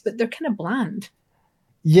nice, but they're kind of bland.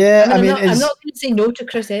 Yeah, I'm not going to say no to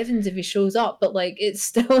Chris Evans if he shows up, but like it's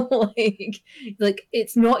still like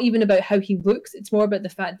it's not even about how he looks. It's more about the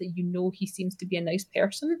fact that he seems to be a nice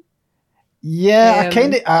person. Yeah,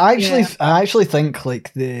 I actually think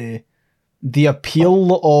like the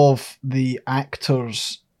appeal of the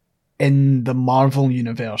actors in the Marvel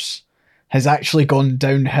universe has actually gone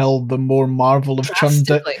downhill the more Marvel have churned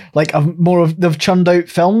out, they've churned out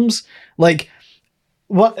films. Like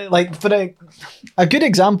for a good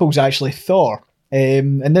example is actually Thor,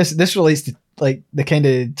 and this relates to like the kind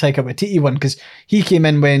of Taika Waititi one, because he came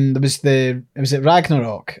in when there was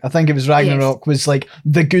Ragnarok. I think it was Ragnarok was like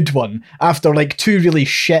the good one after like two really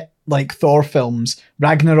shit like Thor films,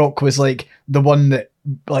 Ragnarok was like the one that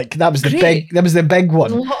like that was the big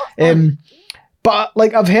one. But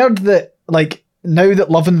like I've heard that like now that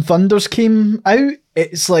Love and Thunder's came out,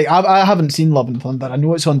 it's like I haven't seen Love and Thunder. I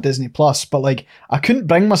know it's on Disney Plus, but like I couldn't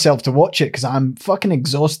bring myself to watch it because I'm fucking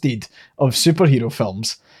exhausted of superhero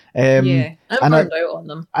films. I'm burned out on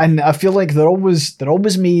them, and I feel like they're always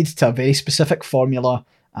made to a very specific formula,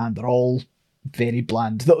 and they're all very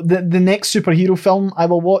bland. The next superhero film I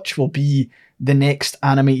will watch will be the next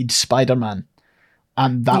animated Spider-Man.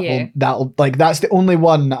 And that'll like that's the only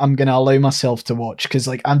one that I'm gonna allow myself to watch because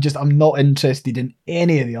like I'm not interested in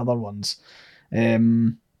any of the other ones.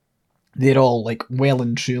 They're all like well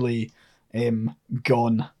and truly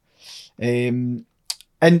gone. And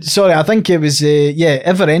sorry, I think it was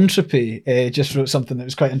Ever Entropy just wrote something that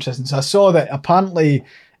was quite interesting. So I saw that apparently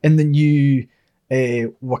in the new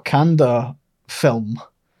Wakanda film,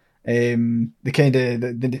 the kind of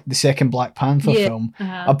the second Black Panther film,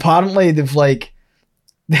 apparently they've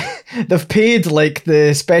paid like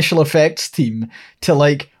the special effects team to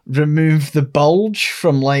like remove the bulge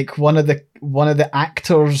from like one of the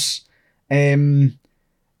actors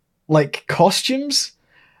like costumes,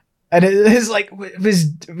 and it is like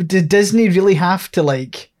did Disney really have to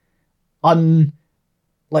like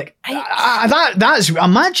that's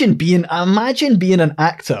imagine being an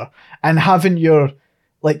actor and having your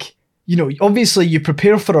like, you know, obviously you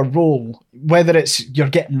prepare for a role, whether it's you're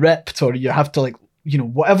getting ripped or you have to like, you know,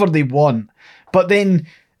 whatever they want, but then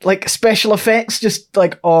like special effects just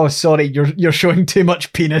like, oh sorry, you're showing too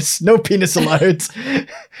much penis, no penis allowed.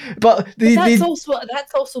 but that's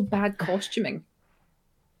also bad costuming.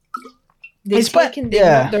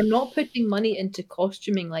 They're not putting money into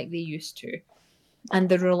costuming like they used to, and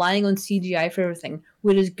they're relying on CGI for everything,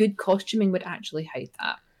 whereas good costuming would actually hide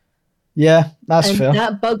that. Yeah, that's fair.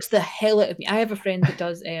 That bugs the hell out of me. I have a friend that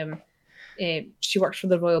does she works for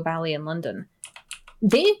the Royal Ballet in London.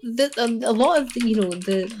 A lot of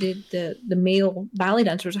the male ballet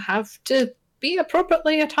dancers have to be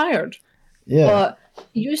appropriately attired. Yeah. But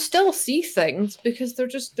you still see things because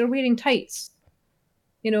they're wearing tights.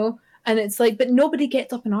 You know? And it's like, but nobody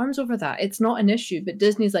gets up in arms over that. It's not an issue. But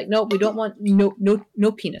Disney's like, no, we don't want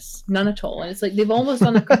no penis, none at all. And it's like they've almost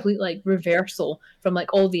done a complete like reversal from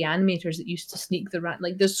like all the animators that used to sneak the rat.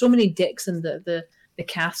 Like there's so many dicks in the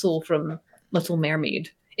castle from Little Mermaid.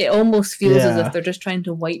 It almost feels as if they're just trying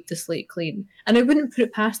to wipe the slate clean. And I wouldn't put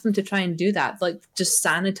it past them to try and do that. Like just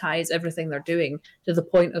sanitize everything they're doing to the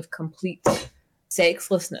point of complete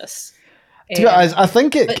sexlessness. I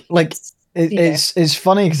think it's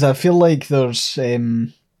funny because I feel like there's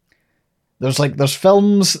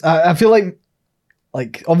films. I feel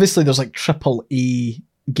like obviously there's like AAA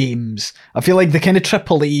games. I feel like the kind of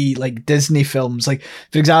AAA like Disney films, like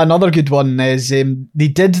for example, another good one is they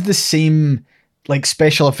did the same like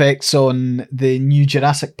special effects on the new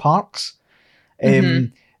Jurassic Parks,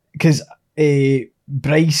 because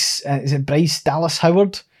Bryce is it Bryce Dallas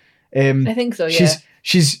Howard? I think so. Yeah,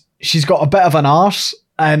 she's got a bit of an arse.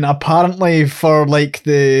 And apparently for like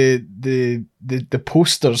the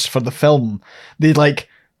posters for the film, they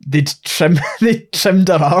trimmed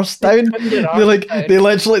her arse down. They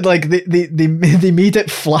literally like they made it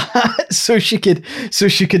flat so she could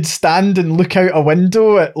stand and look out a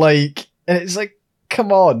window at like, and it's like,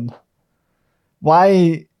 come on,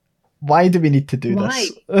 why do we need to do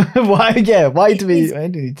this? Why do we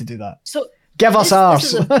need to do that? So give us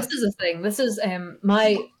arse. This is a thing. This is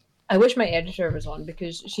I wish my editor was on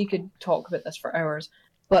because she could talk about this for hours.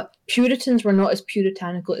 But Puritans were not as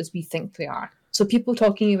puritanical as we think they are. So people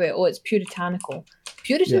talking about, it's puritanical.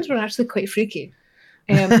 Puritans were actually quite freaky.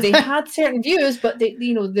 They had certain views, but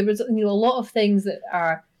there was a lot of things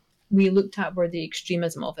that we looked at were the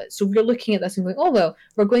extremism of it. So we're looking at this and going, oh well,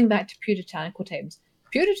 we're going back to puritanical times.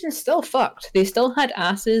 Puritans still fucked. They still had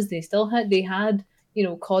asses. They had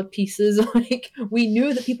cod pieces. Like we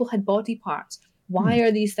knew that people had body parts. Why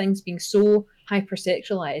are these things being so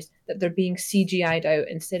hypersexualized that they're being CGI'd out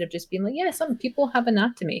instead of just being like, yeah, some people have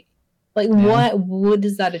anatomy? Like, what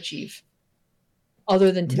does that achieve?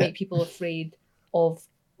 Other than to make people afraid of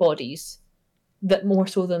bodies that more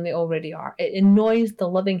so than they already are. It annoys the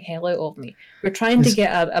living hell out of me. We're trying to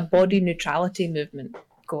get a body neutrality movement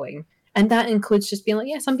going. And that includes just being like,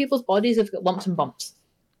 yeah, some people's bodies have got lumps and bumps.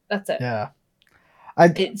 That's it. Yeah.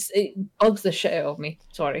 It bugs the shit out of me.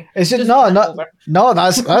 Sorry. Is it no?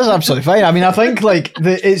 That's absolutely fine. I mean, I think like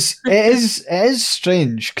it is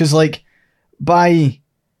strange because like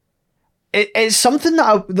it's something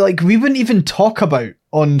that we wouldn't even talk about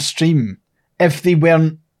on stream if they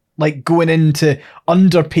weren't like going into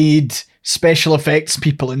underpaid special effects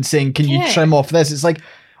people and saying, "Can you trim off this?" It's like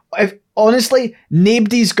if honestly,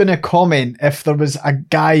 nobody's gonna comment if there was a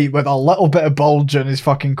guy with a little bit of bulge in his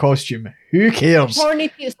fucking costume. Who cares? Horny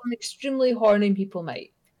people, some extremely horny people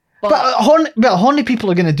might. But horny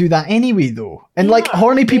people are going to do that anyway, though. And,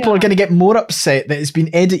 horny people are going to get more upset that it's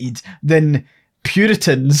been edited than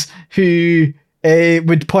Puritans who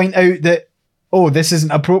would point out that, oh, this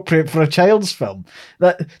isn't appropriate for a child's film.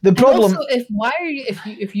 That the problem. Also,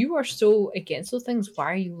 if you are so against those things,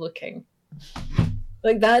 why are you looking?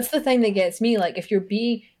 Like, that's the thing that gets me. Like, if you're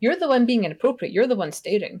the one being inappropriate, you're the one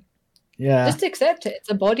staring. Yeah. Just accept it.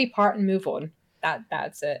 It's a body part and move on.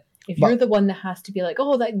 That's it. If you're the one that has to be like,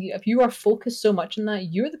 oh, that if you are focused so much on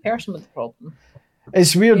that, you're the person with the problem.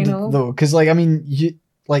 It's weird though, because I'm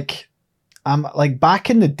like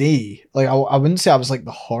back in the day, like I wouldn't say I was like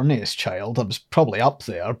the horniest child. I was probably up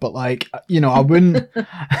there, but like I wouldn't.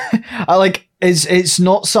 It's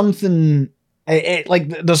not something.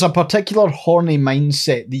 There's a particular horny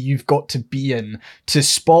mindset that you've got to be in to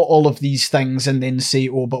spot all of these things and then say,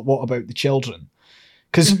 oh, but what about the children?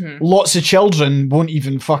 Because lots of children won't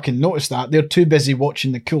even fucking notice that. They're too busy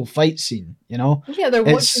watching the cool fight scene, Yeah, they're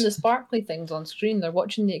watching the sparkly things on screen. They're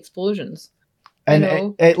watching the explosions.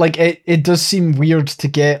 And it does seem weird to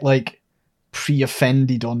get like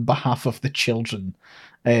pre-offended on behalf of the children.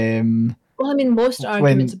 Well, I mean, most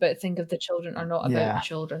arguments about Think of the Children are not about the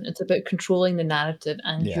children. It's about controlling the narrative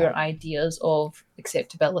and your ideas of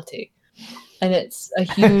acceptability. And it's a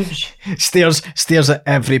huge stares at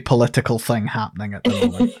every political thing happening at the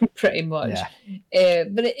moment. Pretty much. Yeah.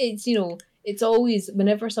 But it's it's always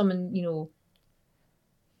whenever someone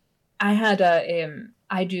I had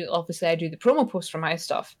I do the promo post for my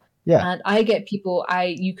stuff. Yeah. And I get people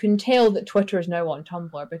you can tell that Twitter is now on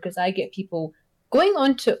Tumblr because I get people going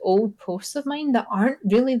on to old posts of mine that aren't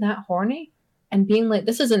really that horny and being like,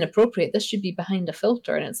 this is inappropriate, this should be behind a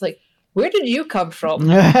filter. And it's like, where did you come from?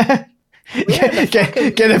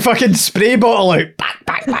 Get a fucking spray bottle out.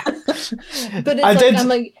 But I'm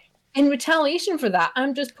like, in retaliation for that,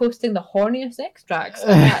 I'm just posting the horniest extracts.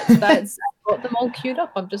 That's I've got them all queued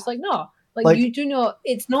up. I'm just like, no. Like you do not,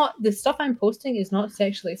 it's not, the stuff I'm posting is not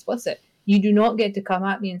sexually explicit. You do not get to come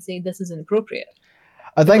at me and say this is inappropriate.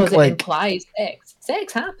 I think because it implies sex.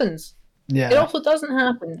 Sex happens. Yeah. It also doesn't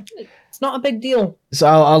happen. It's not a big deal. So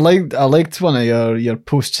I liked one of your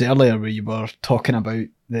posts earlier where you were talking about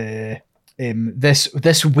the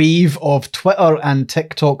this wave of Twitter and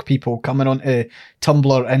TikTok people coming onto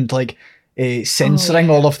Tumblr and censoring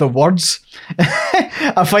all of the words.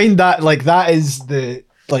 I find that that is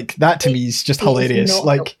that to me is just hilarious. It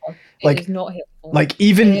is not helpful. Like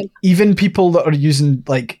even people that are using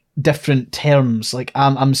different terms, like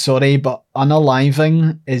I'm sorry, but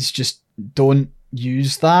unaliving is just, don't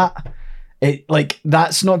use that. It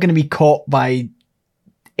that's not going to be caught by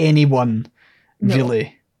anyone,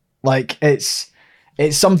 really. It's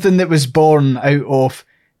something that was born out of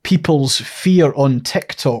people's fear on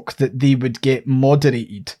TikTok that they would get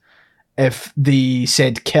moderated if they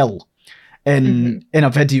said kill in a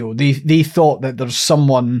video. They thought that there's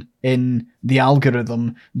someone in the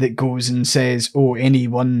algorithm that goes and says, oh,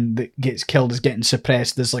 anyone that gets killed is getting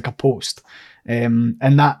suppressed as a post. And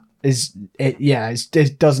that is it. Yeah,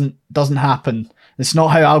 it doesn't happen. It's not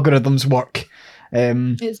how algorithms work.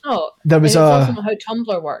 It's not. It's also not how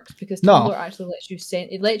Tumblr works, because Tumblr actually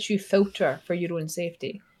lets you filter for your own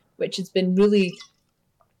safety, which has been really.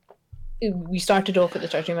 We started off at the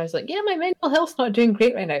start, and I was like, yeah, my mental health's not doing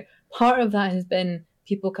great right now. Part of that has been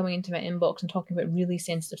people coming into my inbox and talking about really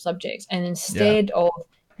sensitive subjects, and instead of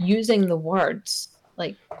using the words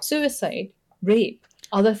like suicide, rape,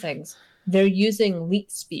 other things, they're using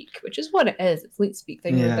leet speak, which is what it is. It's leet speak.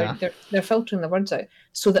 They're filtering the words out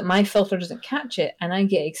so that my filter doesn't catch it, and I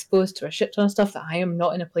get exposed to a shit ton of stuff that I am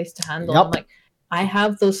not in a place to handle. Yep. I'm like, I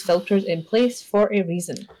have those filters in place for a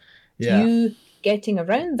reason. Yeah. You getting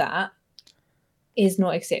around that is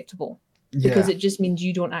not acceptable, because it just means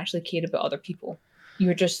you don't actually care about other people.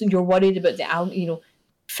 You're worried about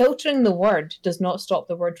filtering the word does not stop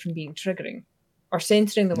the word from being triggering. Or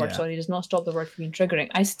censoring the word, does not stop the word from being triggering.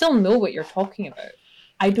 I still know what you're talking about.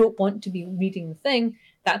 I don't want to be reading the thing.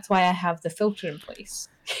 That's why I have the filter in place.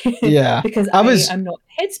 Yeah. Because I'm not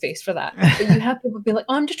headspace for that. But you have people be like,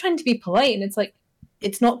 oh, I'm just trying to be polite. And it's like,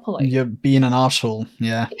 it's not polite. You're being an arsehole.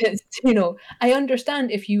 Yeah. It's, I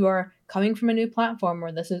understand if you are coming from a new platform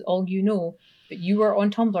where this is all you know, but you are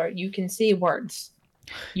on Tumblr, you can say words.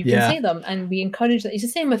 You can say them. And we encourage that. It's the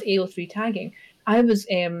same with AO3 tagging. I was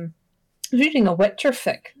reading a Witcher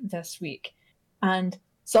fic this week, and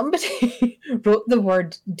somebody wrote the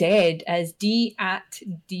word dead as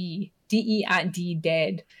D-E-A-D,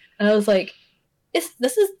 dead. And I was like,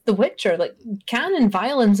 this is The Witcher. Like, canon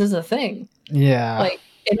violence is a thing. Yeah. Like,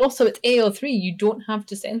 and also it's AO3. You don't have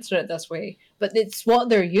to censor it this way. But it's what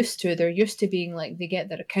they're used to. They're used to being like, they get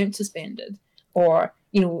their account suspended. Or,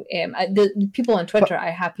 the people on Twitter, I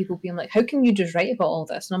have people being like, how can you just write about all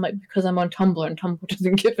this? And I'm like, because I'm on Tumblr and Tumblr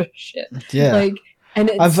doesn't give a shit. Yeah. Like,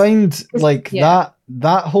 and I find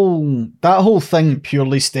that whole thing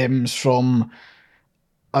purely stems from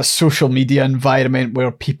a social media environment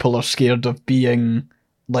where people are scared of being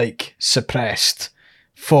like suppressed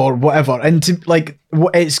for whatever, and to, like,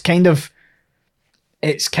 it's kind of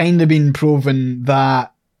been proven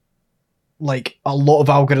that like a lot of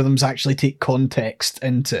algorithms actually take context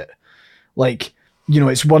into it. Like,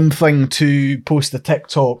 it's one thing to post a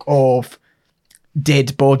TikTok of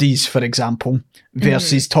dead bodies, for example,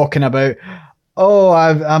 versus talking about, oh,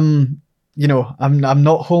 I'm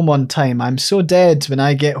not home on time, I'm so dead when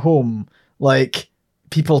I get home. Like,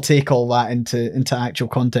 people take all that into actual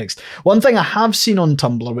context. One thing I have seen on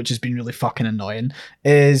Tumblr, which has been really fucking annoying,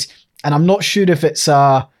 is, and I'm not sure if it's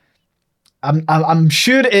I'm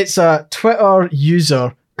sure it's a Twitter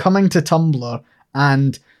user coming to Tumblr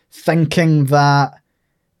and thinking that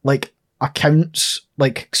like accounts,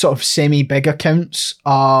 like sort of semi-big accounts,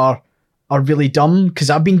 are really dumb, because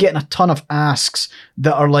I've been getting a ton of asks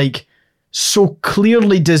that are like so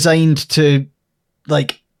clearly designed to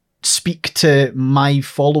like speak to my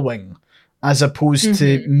following as opposed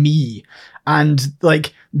to me, and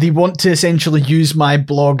like they want to essentially use my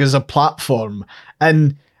blog as a platform.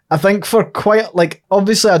 And I think for quite, like,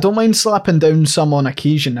 obviously I don't mind slapping down some on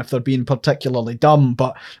occasion if they're being particularly dumb,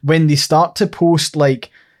 but when they start to post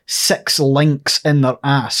like 6 links in their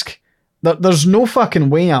ask, there's no fucking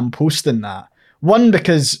way I'm posting that. One,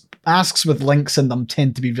 because asks with links in them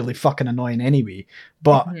tend to be really fucking annoying anyway,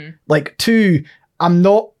 but like, 2, I'm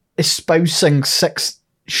not espousing 6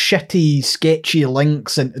 shitty, sketchy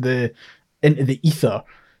links into the ether.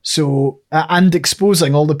 So, and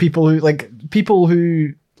exposing all the people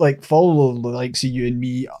who like follow the likes of you and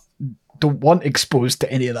me don't want exposed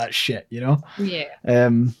to any of that shit, Yeah.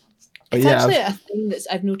 It's actually a thing that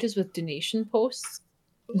I've noticed with donation posts.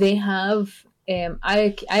 They have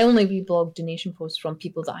I only reblog donation posts from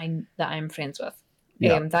people that I'm friends with.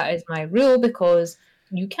 That is my rule, because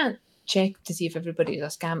you can't check to see if everybody is a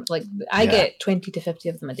scam. Like, I get 20 to 50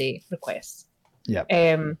 of them a day requests. Yeah.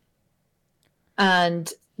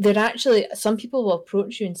 And they're actually, some people will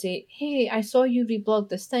approach you and say, hey, I saw you reblog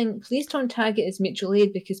this thing. Please don't tag it as mutual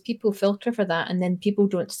aid, because people filter for that and then people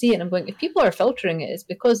don't see it. And I'm going, if people are filtering it, it's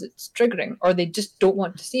because it's triggering, or they just don't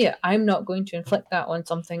want to see it. I'm not going to inflict that on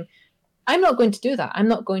something. I'm not going to do that. I'm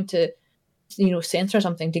not going to, censor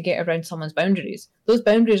something to get around someone's boundaries. Those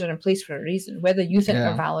boundaries are in place for a reason. Whether you think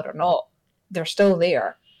they're valid or not, they're still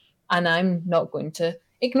there. And I'm not going to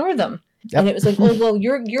ignore them. Yep. And it was like, oh, well,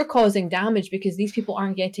 you're causing damage because these people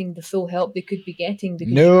aren't getting the full help they could be getting.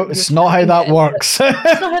 No, it's not how that works.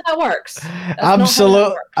 That's not how that works.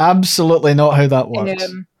 Absolutely not how that works.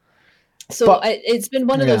 It's been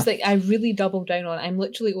one of those, like, I really doubled down on. I'm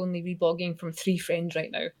literally only reblogging from 3 friends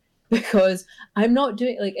right now, because I'm not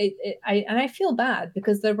doing, like, I feel bad,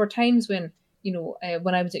 because there were times when,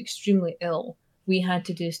 when I was extremely ill, we had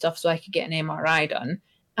to do stuff so I could get an MRI done.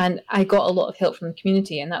 And I got a lot of help from the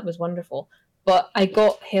community, and that was wonderful. But I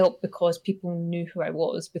got help because people knew who I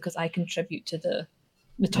was, because I contribute to the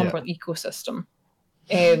Tumblr ecosystem.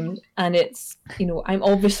 And it's, I'm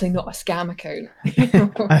obviously not a scam account.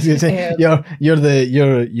 As you say, you're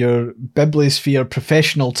the Bibliosphere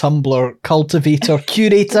professional Tumblr cultivator,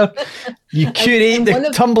 curator. You curate the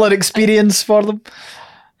Tumblr experience for them.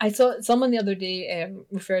 I saw someone the other day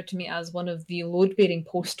referred to me as one of the load-bearing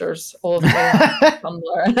posters of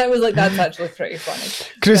Tumblr, and I was like, that's actually pretty funny.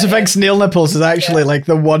 Crucifix nail nipples is actually like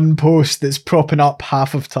the one post that's propping up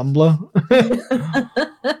half of Tumblr.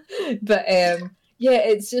 But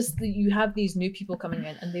it's just that you have these new people coming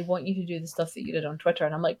in, and they want you to do the stuff that you did on Twitter,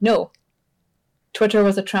 and I'm like, no, Twitter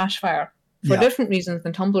was a trash fire. For different reasons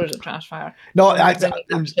than Tumblr is a trash fire. No,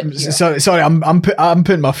 sorry, I'm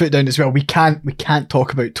putting my foot down as well. We can't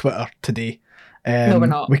talk about Twitter today. No, we're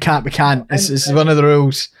not. We can't. It's one of the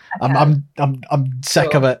rules. I'm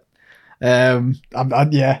sick of it. Back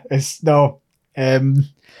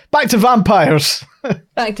to vampires.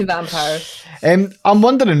 Back to vampires. I'm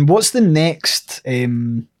wondering, what's the next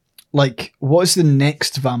what's the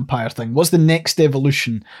next vampire thing? What's the next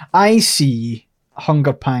evolution? I see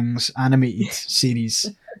Hunger Pangs animated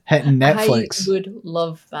series hitting Netflix. I would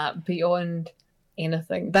love that beyond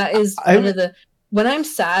anything. That is one of the... When I'm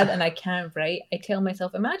sad and I can't write, I tell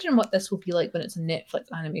myself, imagine what this will be like when it's a Netflix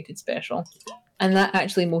animated special. And that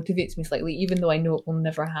actually motivates me slightly, even though I know it will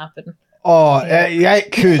never happen. Yeah,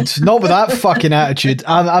 it could. Not with that fucking attitude.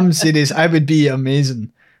 I'm serious. It would be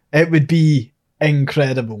amazing. It would be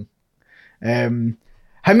incredible.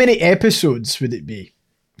 How many episodes would it be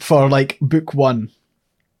for like book one?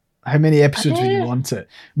 How many episodes would you want it?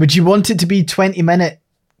 Would you want it to be 20-minute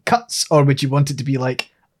cuts, or would you want it to be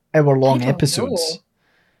like hour-long episodes?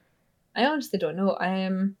 I honestly don't know.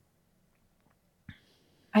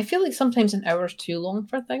 I feel like sometimes an hour is too long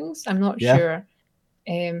for things. I'm not sure.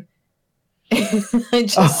 I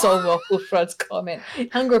just saw Waffle Frod's comment.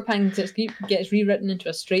 Hunger Pangs gets rewritten into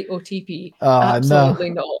a straight OTP.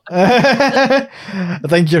 Absolutely not. I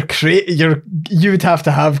think you would have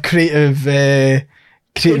to have creative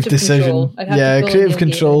decision. Creative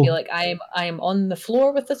control. And be like, I am on the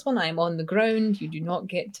floor with this one. I am on the ground. You do not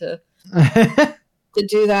get to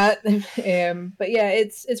do that. But yeah,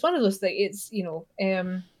 it's one of those things. It's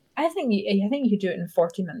I think you could do it in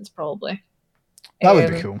 40 minutes probably. That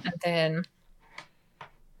would be cool. And then.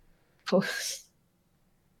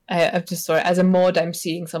 I'm just sorry. As a mod, I'm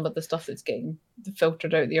seeing some of the stuff that's getting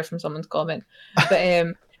filtered out there from someone's comment, but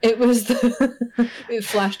it was it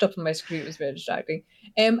flashed up on my screen. It was very distracting.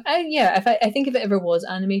 I think if it ever was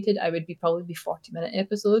animated, I would probably be 40-minute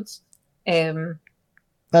episodes.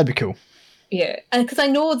 That'd be cool. Yeah, and because I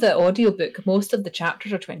know the audiobook, most of the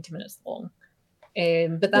chapters are 20 minutes long,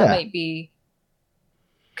 but that might be.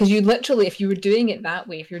 Because you literally, if you were doing it that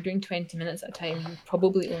way, if you're doing 20 minutes at a time, you'd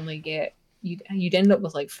probably only get, you'd end up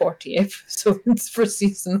with like 40 episodes for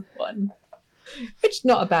season 1, which is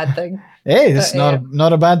not a bad thing. Hey, it's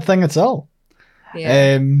not a bad thing at all.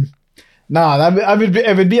 Yeah.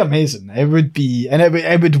 It would be amazing. It would be, and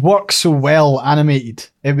it would work so well animated.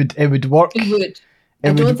 It would work. It would.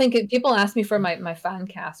 I don't think people ask me for my fan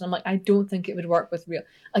cast, and I'm like, I don't think it would work with real.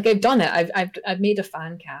 Like I've done it. I've made a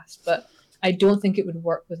fan cast, but I don't think it would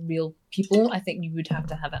work with real people. I think you would have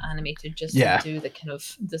to have it animated just to do the kind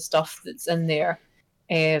of the stuff that's in there.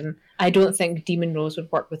 I don't think Demon Rose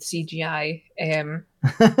would work with CGI. So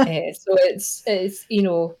it's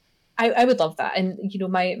I would love that. And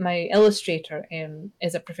my illustrator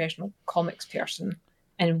is a professional comics person,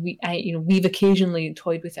 and we've occasionally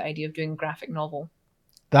toyed with the idea of doing a graphic novel.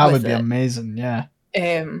 That would be amazing, yeah.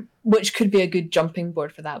 Which could be a good jumping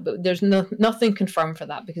board for that, but there's nothing confirmed for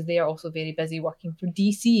that because they are also very busy working for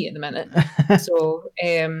DC at the minute. So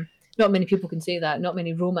not many people can say that. Not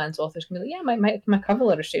many romance authors can be like, yeah, my cover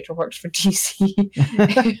illustrator works for DC.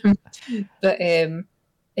 But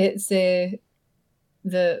it's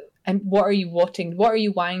what are you watching? What are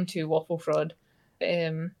you whying to, Waffle Fraud?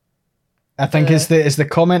 I think it's the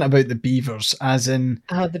comment about the beavers, as in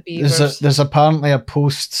the beavers. There's apparently a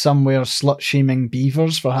post somewhere slut-shaming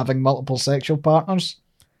beavers for having multiple sexual partners.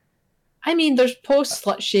 I mean, there's post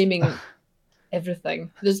slut-shaming everything.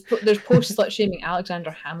 There's post slut-shaming Alexander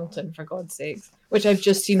Hamilton, for God's sakes, which I've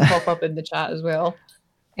just seen pop up in the chat as well.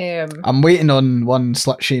 I'm waiting on one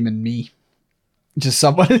slut-shaming me. Just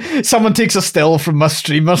someone takes a still from my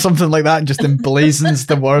stream or something like that and just emblazons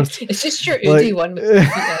the word. It's just your Udi one with the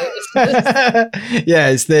feet out. Yeah,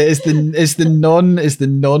 it's the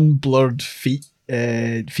non-blurred feet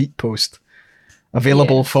post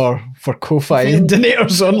available for Ko-Fi and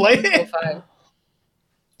donators only.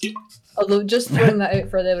 Although, just throwing that out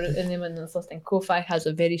for anyone that's listening, Ko-Fi has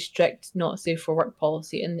a very strict not safe for work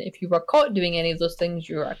policy, and if you were caught doing any of those things,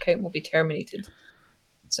 your account will be terminated.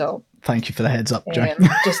 So thank you for the heads up, Jack.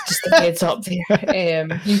 Just a heads up there.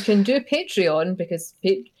 You can do Patreon because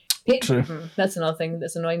that's another thing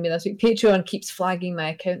that's annoying me this week. Patreon keeps flagging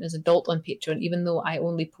my account as adult on Patreon, even though I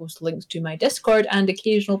only post links to my Discord and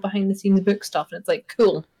occasional behind the scenes book stuff. And it's like,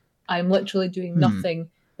 cool, I'm literally doing nothing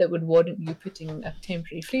that would warrant you putting a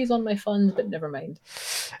temporary freeze on my funds, but never mind.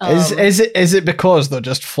 Is it because they're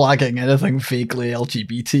just flagging anything vaguely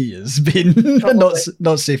LGBT as being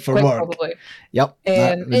not safe for work? Probably. Yep,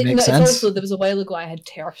 that would make sense. Also, there was a while ago I had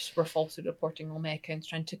TERFs were falsely reporting all my accounts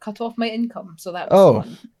trying to cut off my income, so that was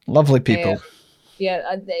fun. Lovely people.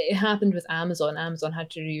 It happened with Amazon. Amazon had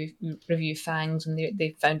to review Fangs, and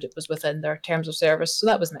they found it was within their terms of service, so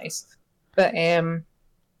that was nice. But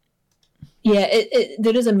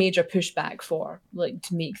there is a major pushback for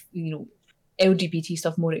to make LGBT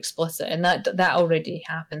stuff more explicit, and that already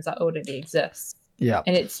happens. That already exists. Yeah,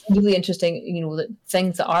 and it's really interesting, that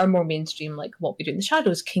things that are more mainstream, like What We Do in the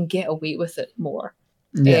Shadows, can get away with it more.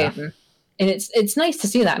 Yeah, and it's nice to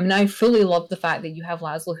see that. I mean, I fully love the fact that you have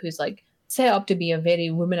Laszlo, who's set up to be a very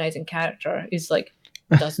womanizing character, who's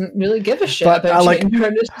doesn't really give a shit about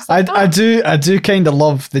gender. I do kind of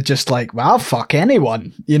love the just well, fuck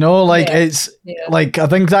anyone, it's I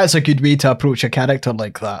think that's a good way to approach a character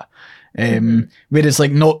like that. Whereas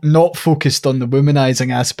like not focused on the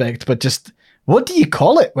womanizing aspect, but just what do you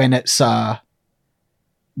call it when it's not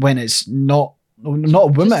a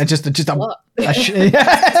woman, just a slut.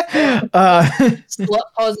 Slut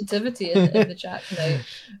positivity in the chat tonight.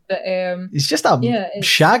 But he's just a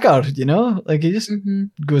shagger, you know, like he just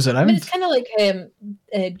goes around. I mean, it's kind of like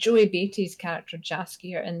Joey Beatty's character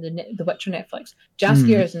Jaskier in the Witcher Netflix.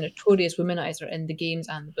 Jaskier is a notorious womanizer in the games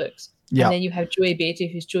and the books. Yeah. And then you have Joey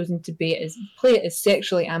Beatty, who's chosen to play it as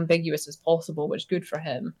sexually ambiguous as possible, which is good for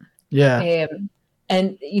him. Yeah. And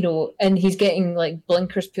and he's getting like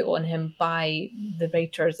blinkers put on him by the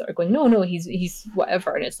writers that are going, no, he's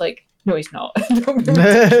whatever, and it's like, no, he's not.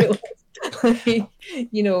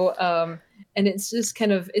 And it's just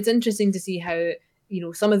kind of, it's interesting to see how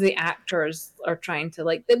some of the actors are trying to,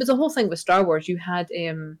 like, there was a whole thing with Star Wars. You had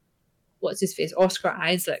what's his face, Oscar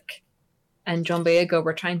Isaac and John Boyega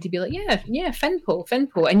were trying to be like, Finpo,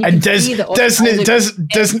 and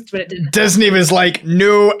Disney was like,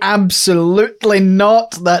 no, absolutely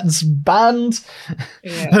not. That's banned.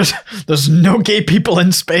 Yeah. There's no gay people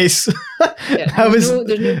in space. There's no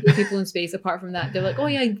gay people in space. Apart from that, they're like, oh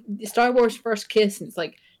yeah, Star Wars first kiss, and it's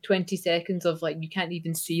like 20 seconds of like you can't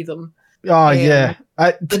even see them. Oh yeah,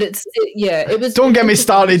 but it was. Don't get me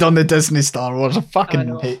started on the Disney Star Wars. I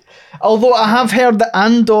fucking hate. Although I have heard that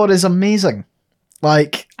Andor is amazing.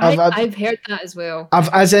 Like I've heard that as well.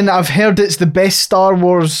 I've heard it's the best Star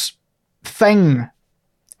Wars thing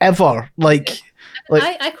ever. Like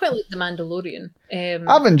I quite like The Mandalorian.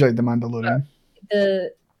 I've enjoyed The Mandalorian.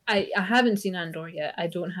 I haven't seen Andor yet. I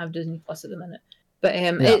don't have Disney Plus at the minute. But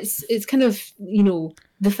it's kind of,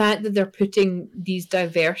 the fact that they're putting these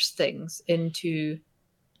diverse things into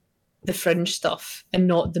the fringe stuff and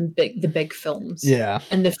not the big films. Yeah.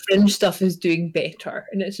 And the fringe stuff is doing better.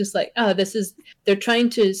 And it's just like, they're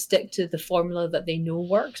trying to stick to the formula that they know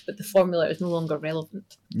works, but the formula is no longer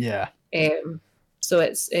relevant. Yeah. So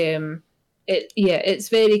it's it's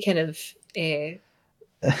very kind of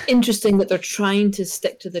interesting that they're trying to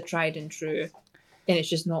stick to the tried and true. And it's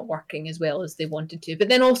just not working as well as they wanted to. But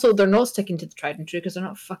then also they're not sticking to the tried and true because they're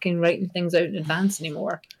not fucking writing things out in advance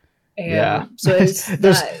anymore. So it's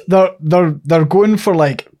they're going for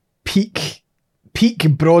like peak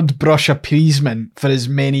broad brush appeasement for as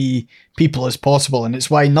many people as possible, and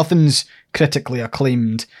it's why nothing's critically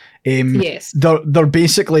acclaimed. Yes,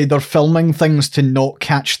 they're filming things to not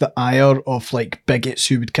catch the ire of like bigots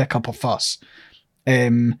who would kick up a fuss.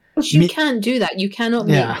 But you can't do that. You cannot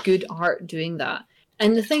make good art doing that.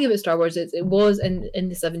 And the thing about Star Wars is it was in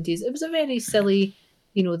the 70s, it was a very silly,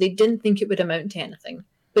 they didn't think it would amount to anything.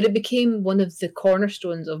 But it became one of the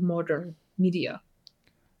cornerstones of modern media.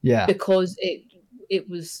 Yeah. Because it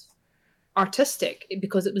was artistic,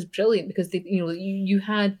 because it was brilliant, because you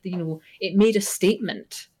had, it made a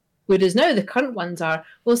statement. Whereas now the current ones are,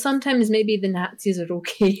 well, sometimes maybe the Nazis are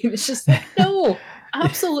okay. It's just like, no.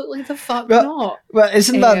 Absolutely the fuck not. Well,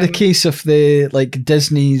 isn't that the case of the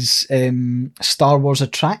Disney's Star Wars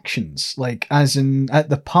attractions, like as in at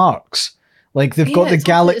the parks? Like they've got the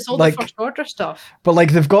galaxy, it's all the First Order stuff. But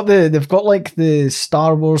like they've got the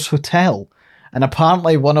Star Wars hotel, and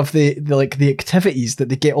apparently one of the activities that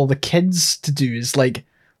they get all the kids to do is like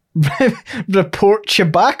report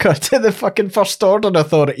Chewbacca to the fucking First Order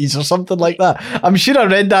authorities or something like that. I'm sure I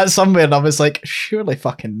read that somewhere and I was like, surely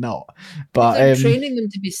fucking not. But they're training them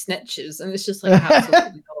to be snitches, and it's just like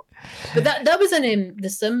absolutely not. But that was in The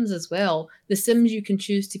Sims as well. The Sims, you can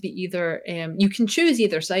choose to be either you can choose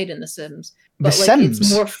either side in The Sims, but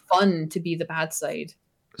it's more fun to be the bad side.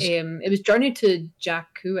 It was Journey to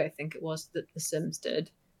Jakku, I think it was, that The Sims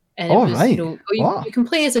did, and you can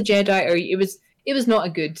play as a Jedi, or it was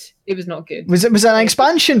not good. Was it an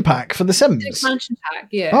expansion pack for The Sims? An expansion pack,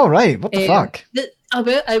 yeah. Oh right, what the fuck?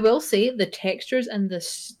 I will say the textures and the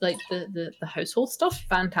household stuff,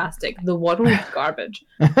 fantastic. The world, garbage.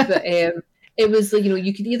 But it was like,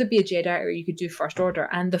 you could either be a Jedi or you could do First Order,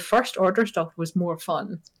 and the First Order stuff was more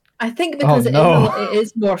fun. I think because it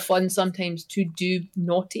is more fun sometimes to do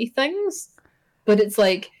naughty things. But it's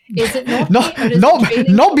like, is it not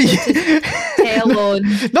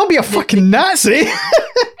be a fucking Nazi?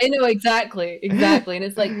 I know, exactly, and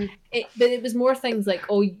it's like, but it was more things like,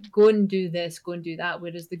 oh, go and do this, go and do that.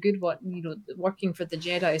 Whereas the good one, working for the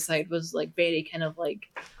Jedi side was like very kind of like,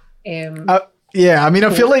 yeah. I mean, I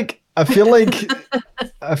feel like this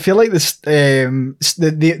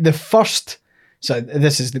the first. So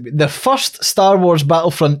this is the first Star Wars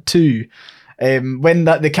Battlefront 2. when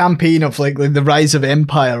the campaign of like the Rise of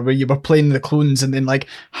Empire, where you were playing the clones, and then like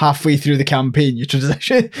halfway through the campaign you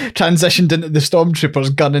transitioned into the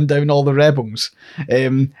stormtroopers gunning down all the rebels.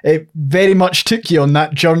 It very much took you on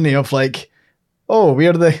that journey of like, oh,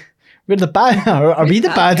 we're the bad, are we the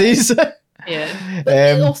baddies? Yeah. But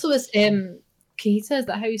it also is Keita, is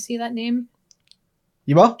that how you say that name?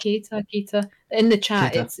 You what? Keita. In the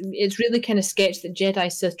chat, Keita. it's really kind of sketched that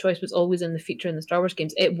Jedi Sith choice was always in the feature in the Star Wars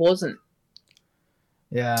games. It wasn't.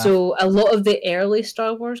 Yeah. So a lot of the early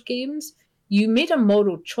Star Wars games, you made a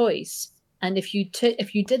moral choice, and if you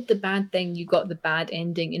did the bad thing, you got the bad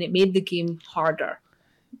ending, and it made the game harder.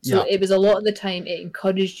 So it was a lot of the time it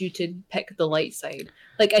encouraged you to pick the light side.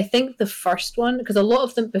 Like I think the first one, because a lot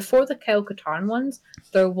of them before the Kyle Katarn ones,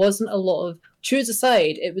 there wasn't a lot of choose a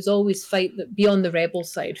side. It was always be on the rebel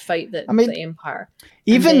side, fight the Empire.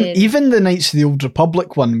 Even the Knights of the Old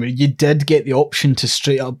Republic one, where you did get the option to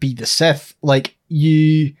straight up be the Sith, like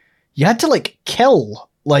you had to like kill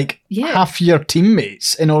like half your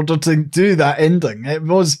teammates in order to do that ending. It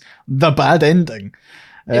was the bad ending.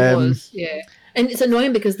 It was, yeah. And it's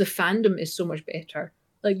annoying because the fandom is so much better.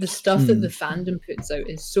 Like the stuff that the fandom puts out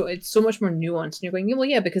it's so much more nuanced. And you're going, well,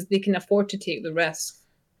 yeah, because they can afford to take the risk.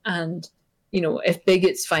 And, you know, if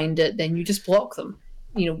bigots find it, then you just block them.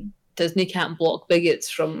 You know, Disney can't block bigots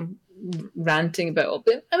from ranting about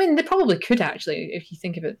it. I mean, they probably could actually, if you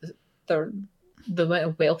think about the amount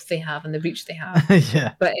of wealth they have and the reach they have.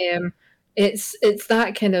 Yeah. But it's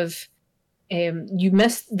that kind of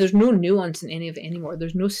there's no nuance in any of it anymore.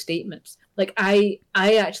 There's no statements. Like I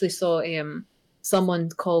actually saw someone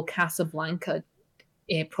call Casablanca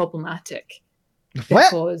problematic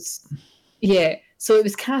because so it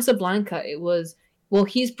was Casablanca. It was, well,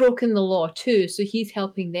 he's broken the law too, so he's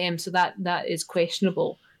helping them, so that is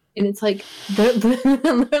questionable. And it's like they're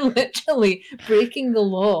literally breaking the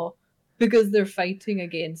law because they're fighting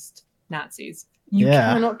against Nazis. You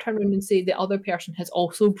cannot turn around and say the other person has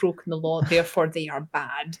also broken the law, therefore they are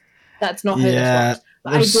bad. That's not how this works.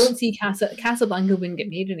 But I don't see Casablanca wouldn't get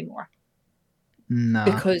made anymore. No.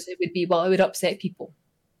 Because it would be, well, it would upset people.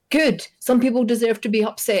 Good. Some people deserve to be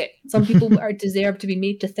upset. Some people deserve to be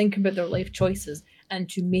made to think about their life choices and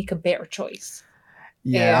to make a better choice.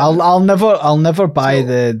 Yeah, I'll never buy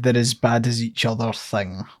the as bad as each other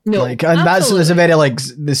thing. No, like, and that's a very like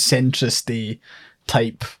the centrist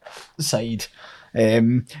type side.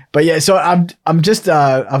 But yeah, so I'm just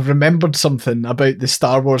I've remembered something about the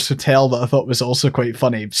Star Wars hotel that I thought was also quite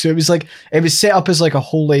funny. So it was set up as like a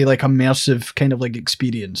wholly like immersive kind of like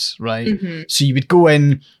experience, right? Mm-hmm. So you would go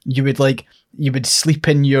in, you would sleep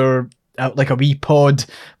in your like a wee pod,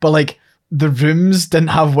 but like the rooms didn't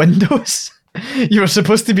have windows. You were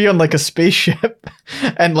supposed to be on like a spaceship,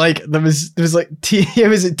 and like there was like it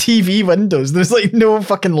was TV windows. There's like no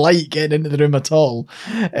fucking light getting into the room at all.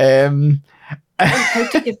 How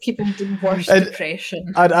to give people the worst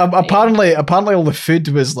depression. And apparently all the food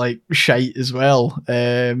was like shite as well.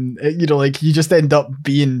 You know, like you just end up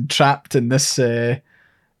being trapped in this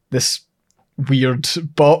weird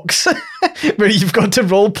box where you've got to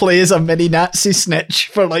role play as a mini Nazi snitch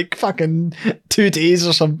for like fucking 2 days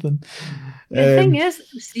or something. The thing is,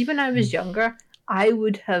 see, when I was younger, I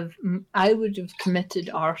would have committed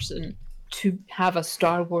arson to have a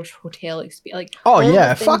Star Wars hotel experience. Like, oh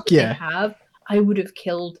yeah, fuck yeah. I would have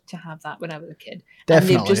killed to have that when I was a kid.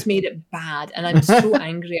 Definitely. And they've just made it bad. And I'm so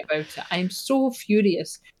angry about it. I'm so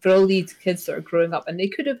furious for all these kids that are growing up. And they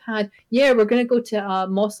could have had, we're going to go to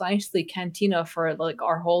Mos Eisley Cantina for like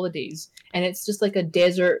our holidays. And it's just like a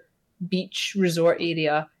desert beach resort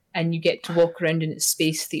area. And you get to walk around and it's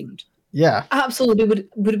space themed. Yeah. Absolutely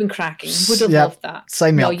would have been cracking. Would have loved that.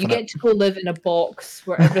 Sign me up. You get to go live in a box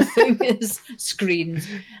where everything is screened.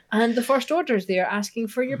 And the First Order's there asking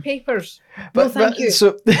for your papers. But thank you.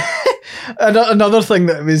 So another thing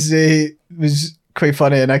that was quite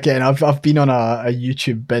funny, and again I've been on a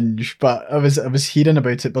YouTube binge, but I was hearing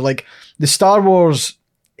about it, but like the Star Wars,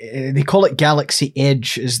 they call it Galaxy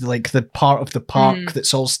Edge, is like the part of the park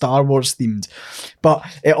that's all Star Wars themed. But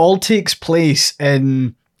it all takes place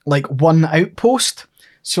in like one outpost,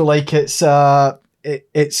 so like it's got the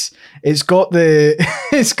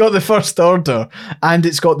it's got the First Order and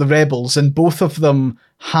it's got the Rebels, and both of them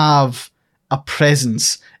have a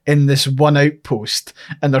presence in this one outpost,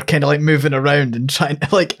 and they're kind of like moving around and trying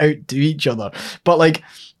to like outdo each other. But like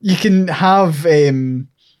you can have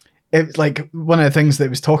like one of the things that it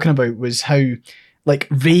was talking about was how like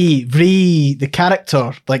Rey, the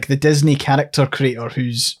character, like the Disney character creator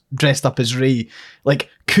who's dressed up as Rey, like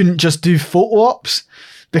couldn't just do photo ops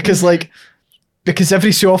because like because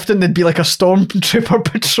every so often there'd be like a stormtrooper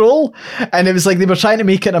patrol, and it was like they were trying to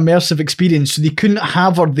make it an immersive experience, so they couldn't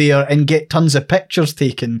have her there and get tons of pictures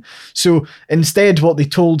taken. So instead, what they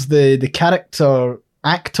told the character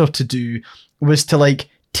actor to do was to like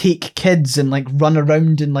take kids and like run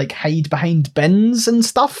around and like hide behind bins and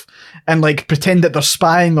stuff and like pretend that they're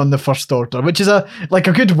spying on the First Order, which is a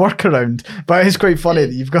good workaround, but it's quite funny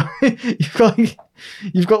that you've got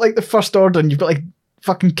like the First Order and you've got like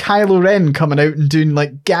fucking Kylo Ren coming out and doing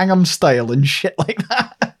like Gangnam Style and shit like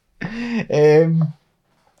that.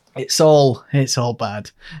 It's all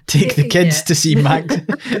bad. Take the kids to see Max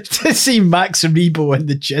Rebo and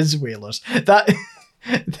the Jizz Whalers. That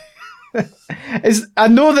is, I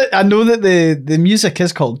know that the music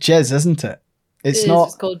is called Jizz, isn't it? It's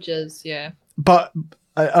called Jizz, yeah. But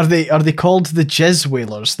are they called the Jizz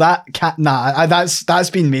Whalers? That's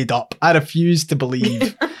been made up. I refuse to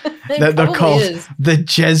believe that they're called the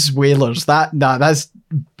Jizz Whalers. That's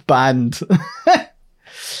banned.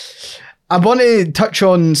 I want to touch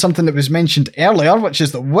on something that was mentioned earlier, which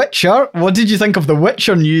is The Witcher. What did you think of The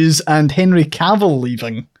Witcher news and Henry Cavill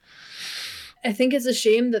leaving? I think it's a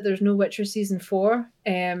shame that there's no Witcher season 4.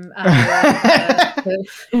 And,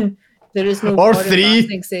 there is no or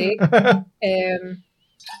 3. Sake. I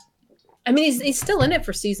mean, he's still in it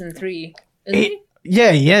for season 3, isn't he?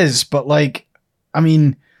 Yeah, he is. But like, I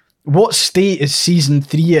mean, what state is season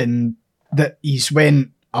 3 in that he's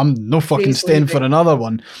went? I'm no fucking staying for another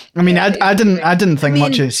one. I mean, I didn't think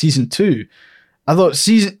much of season 2. I thought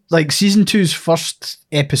season 2's first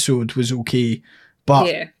episode was okay,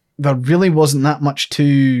 but there really wasn't that much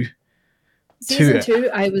to season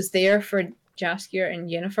 2. I was there for Jaskier and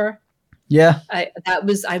Yennefer. Yeah,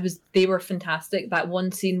 they were fantastic. That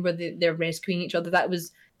one scene where they're rescuing each other,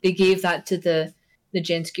 they gave that to the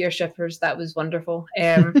Jenskier shippers. That was wonderful.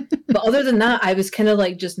 But other than that, I was kind of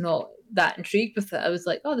like just not that intrigued with it. I was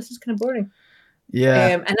like, oh, this is kind of boring.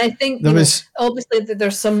 Yeah, and I think obviously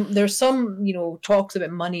there's some talks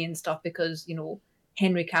about money and stuff because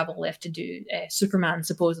Henry Cavill left to do Superman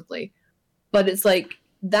supposedly, but it's like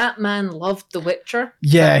that man loved The Witcher.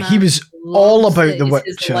 Yeah, he was all about The Witcher.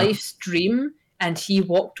 His life's dream, and he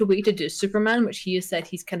walked away to do Superman, which he has said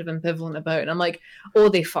he's kind of ambivalent about. And I'm like, oh,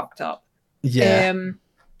 they fucked up. Yeah.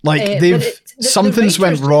 Something's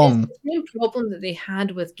went wrong. The same problem that they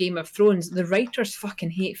had with Game of Thrones. The writers fucking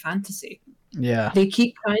hate fantasy. Yeah. They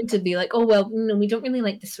keep trying to be like, oh, well, no, we don't really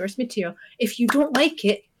like the source material. If you don't like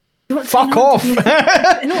it, don't fuck off.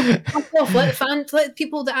 Fuck off. Let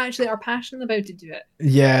people that actually are passionate about it do it.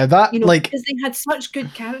 Yeah, because they had such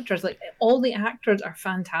good characters. Like, all the actors are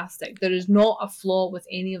fantastic. There is not a flaw with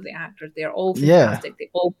any of the actors. They are all fantastic. They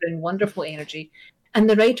all bring wonderful energy. And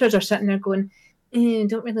the writers are sitting there going,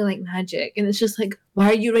 don't really like magic. And it's just like, why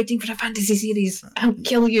are you writing for a fantasy series? I'll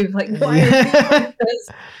kill you. Like, why are you doing this?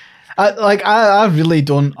 I really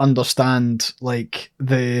don't understand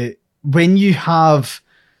when you have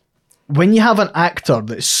an actor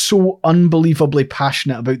that's so unbelievably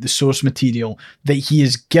passionate about the source material that he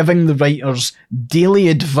is giving the writers daily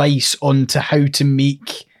advice on to how to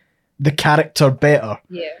make the character better.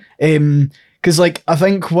 Yeah. Because, I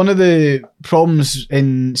think one of the problems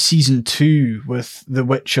in season 2 with The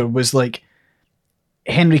Witcher was,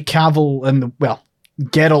 Henry Cavill and,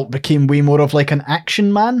 Geralt became way more of, an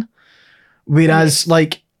action man. Whereas, I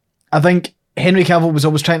think Henry Cavill was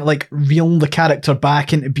always trying to, reel the character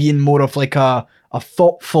back into being more of, a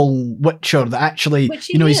thoughtful Witcher that actually,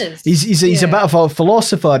 he's a bit of a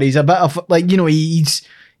philosopher. He's a bit of,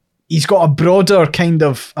 he's got a broader kind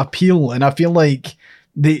of appeal. And I feel like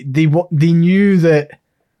they knew that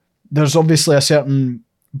there's obviously a certain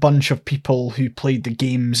bunch of people who played the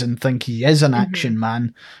games and think he is an action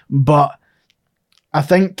man, but I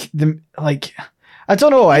think I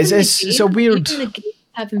don't know, it's a weird. Even the games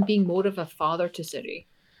have him being more of a father to Ciri.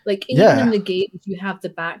 Even in the games, you have the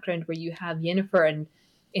background where you have Yennefer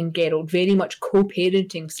and Geralt very much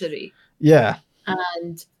co-parenting Ciri. Yeah,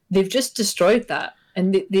 and they've just destroyed that.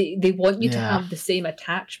 And they want you to have the same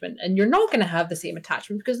attachment. And you're not going to have the same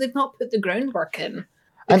attachment because they've not put the groundwork in.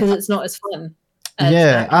 Because it's not as fun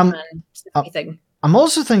as I'm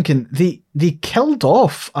also thinking they killed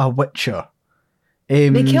off a Witcher.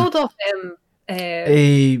 They killed off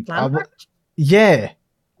Lambert?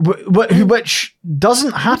 Which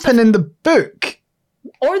doesn't happen in the book.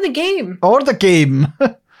 Or the game.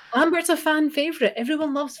 Lambert's a fan favourite.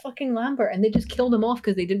 Everyone loves fucking Lambert, and they just killed him off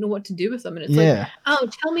because they didn't know what to do with him. And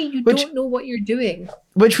it's tell me you don't know what you're doing.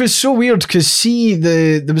 Which was so weird because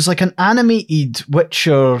there was an animated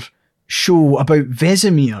Witcher show about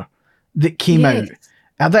Vesemir that came out,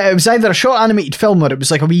 It was either a short animated film or it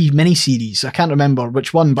was like a wee mini-series. I can't remember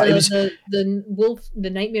which one, but it was... The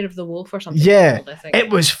Nightmare of the Wolf or something. Yeah, called, I think.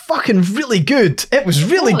 it was fucking really good. It was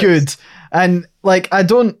really good. And, like, I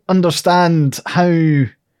don't understand how...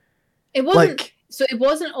 It wasn't... So it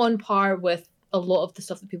wasn't on par with a lot of the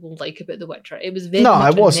stuff that people like about The Witcher. It was very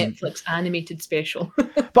much a Netflix animated special.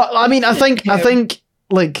 But, I mean, I think,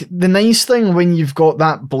 like, the nice thing when you've got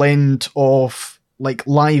that blend of, like,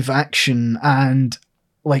 live action and...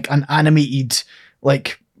 like an animated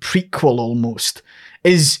like prequel almost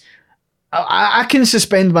is I can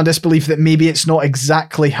suspend my disbelief that maybe it's not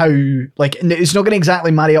exactly how like it's not going to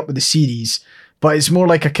exactly marry up with the series, but it's more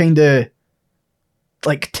like a kind of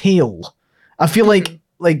like tale. I feel like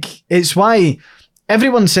it's why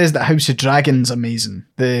everyone says that House of Dragon's amazing,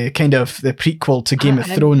 the kind of the prequel to Game of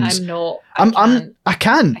Thrones. I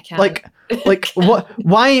can't. Like what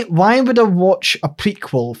why would I watch a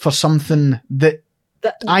prequel for something that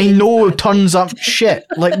I know turns up shit.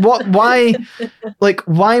 Like what? Why? Like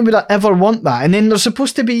why would I ever want that? And then there's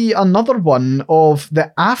supposed to be another one of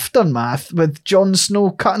the aftermath with Jon Snow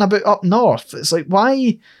cutting about up north. It's like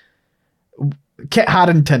why? Kit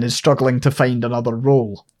Harington is struggling to find another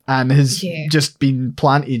role and has just been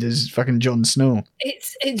planted as fucking Jon Snow.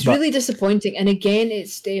 It's really disappointing, and again, it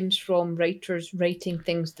stems from writers writing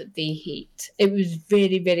things that they hate. It was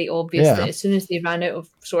very, very obvious that as soon as they ran out of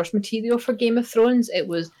source material for Game of Thrones, it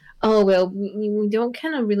was, oh well, we don't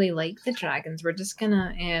kind of really like the dragons. We're just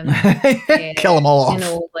gonna kill them all off. You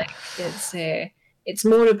know, like it's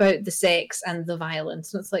more about the sex and the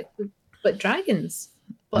violence, and it's like, but dragons.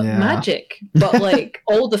 But magic, but like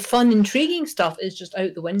all the fun, intriguing stuff is just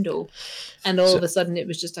out the window, and all of a sudden it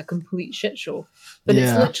was just a complete shit show. But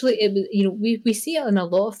it's literally, it was, you know, we see it in a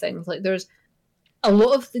lot of things. Like there's a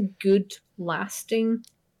lot of the good, lasting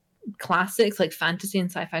classics, like fantasy and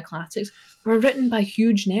sci-fi classics, were written by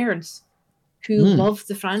huge nerds who love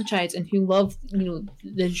the franchise and who love, you know,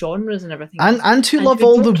 the genres and everything, and who love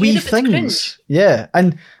all the wee things. Yeah,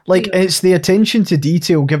 and like it's the attention to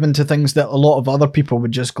detail given to things that a lot of other people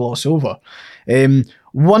would just gloss over. I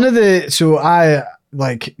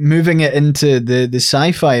like moving it into the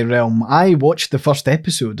sci-fi realm. I watched the first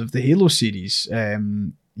episode of the Halo series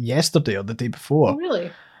yesterday or the day before. Oh,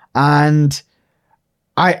 really? And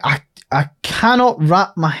I cannot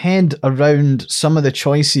wrap my head around some of the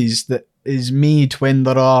choices that is made when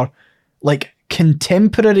there are like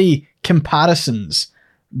contemporary comparisons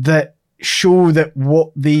that show that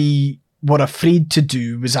what they were afraid to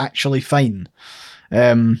do was actually fine.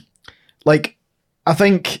 Like I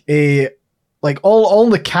think like all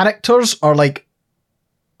the characters are like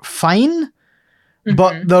fine,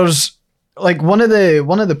 but there's like one of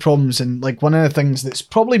the problems and like one of the things that's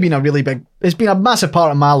probably been it's been a massive part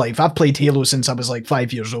of my life. I've played Halo since I was like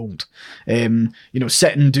 5 years old. You know,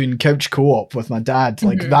 sitting doing couch co-op with my dad.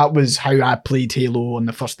 Like that was how I played Halo on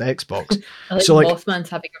the first Xbox. So like Mothman's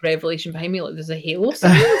having a revelation behind me, like there's a Halo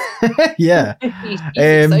series. Yeah. He's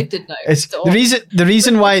excited now. It's the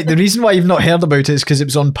reason why you've not heard about it is because it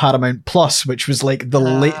was on Paramount Plus, which was like the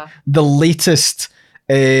latest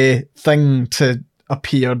thing to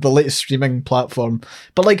appear, the latest streaming platform.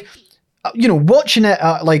 But like, you know, watching it,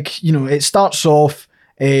 like, you know, it starts off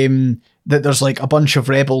that there's like a bunch of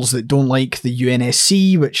rebels that don't like the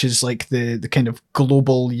UNSC, which is like the kind of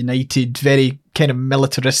global united, very kind of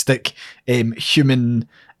militaristic human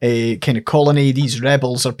kind of colony. These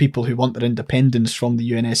rebels are people who want their independence from the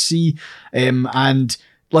UNSC, and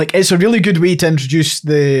like it's a really good way to introduce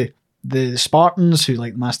the Spartans, who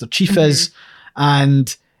like Master Chief is,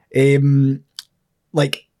 and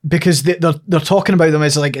like because they're talking about them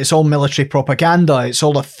as like it's all military propaganda, it's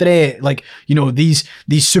all a threat, like, you know, these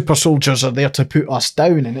super soldiers are there to put us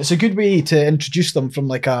down, and it's a good way to introduce them from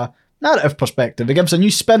like a narrative perspective. It gives a new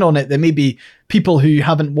spin on it that maybe people who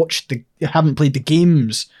haven't played the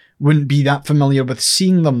games wouldn't be that familiar with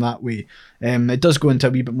seeing them that way. It does go into a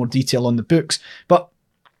wee bit more detail on the books, but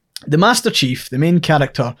the Master Chief, the main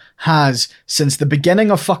character, has since the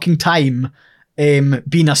beginning of fucking time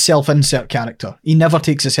been a self-insert character. He never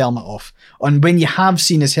takes his helmet off. And when you have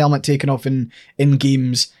seen his helmet taken off in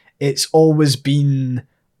games, it's always been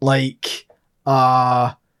like, you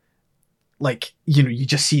know, you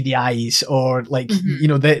just see the eyes, or like, you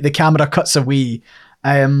know, the camera cuts away.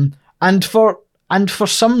 And for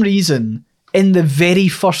some reason, in the very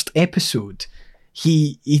first episode,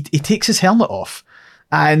 he takes his helmet off.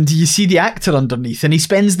 And you see the actor underneath, and he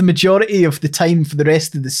spends the majority of the time for the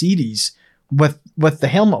rest of the series with the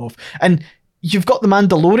helmet off. And you've got the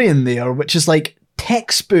Mandalorian there, which is like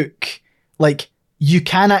textbook, like you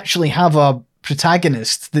can actually have a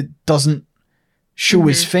protagonist that doesn't show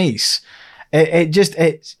his face.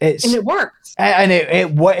 It's and it works, and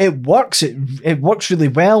it works. It works really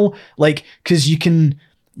well. Like, because you can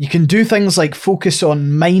do things like focus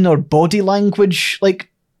on minor body language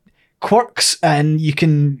like quirks, and you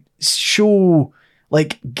can show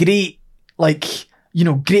like great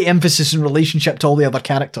great emphasis in relationship to all the other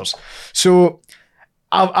characters. So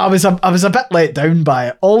I was a bit let down by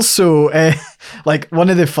it. Also, like one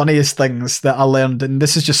of the funniest things that I learned, and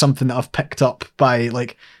this is just something that I've picked up by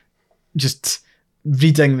like just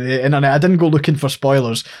reading the internet. I didn't go looking for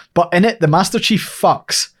spoilers, but in it, the Master Chief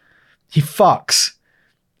fucks. He fucks,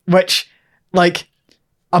 which like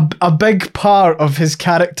a big part of his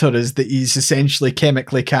character is that he's essentially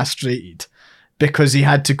chemically castrated because he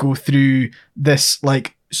had to go through this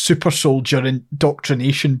like super soldier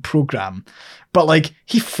indoctrination program. But like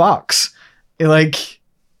he fucks, like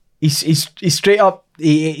he's straight up.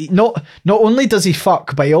 He not only does he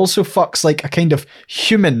fuck, but he also fucks like a kind of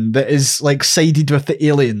human that is like sided with the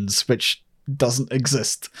aliens, which doesn't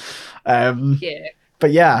exist.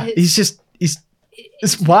 But yeah,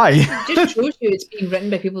 it's why. It just shows you it's being written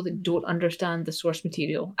by people that don't understand the source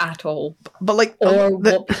material at all, but like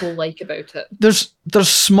what people like about it. There's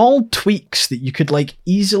small tweaks that you could like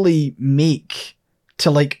easily make to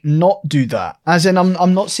like not do that. As in,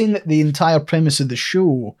 I'm not saying that the entire premise of the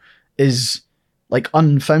show is like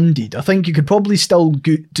unfounded. I think you could probably still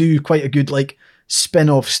do quite a good like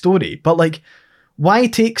spin-off story, but like why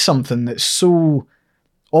take something that's so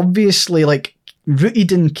obviously like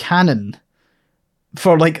rooted in canon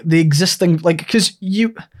for like the existing, like, because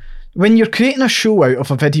when you're creating a show out of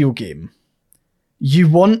a video game, you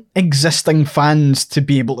want existing fans to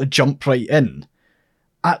be able to jump right in.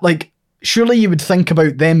 Like, surely you would think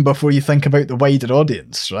about them before you think about the wider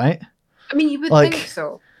audience, right? I mean, you would think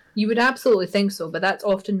so. You would absolutely think so, but that's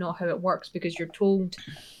often not how it works, because you're told,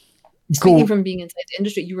 speaking from being inside the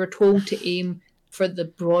industry, you were told to aim for the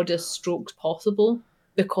broadest strokes possible,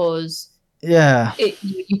 because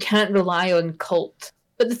you can't rely on cult.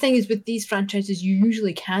 But the thing is, with these franchises, you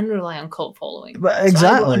usually can rely on cult following. But exactly. So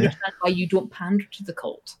I don't understand why you don't pander to the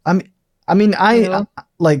cult.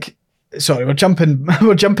 Sorry, we're jumping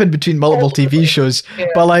between multiple TV shows,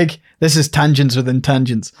 but like this is tangents within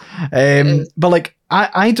tangents. But like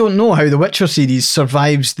I don't know how the Witcher series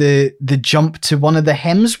survives the jump to one of the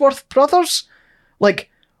Hemsworth brothers. Like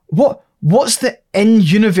what's the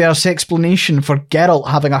in-universe explanation for Geralt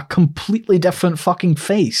having a completely different fucking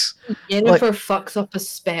face? Yennefer fucks up a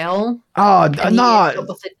spell. Oh, no! He ends up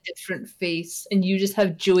with a different face, and you just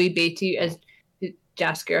have Joey Beatty as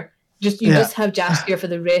Jaskier. Just have Jaskier for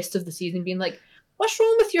the rest of the season being like, what's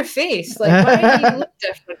wrong with your face? Like, why do you look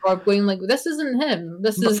different? Or going like, this isn't him.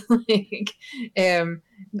 This is like,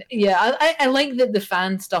 I like that the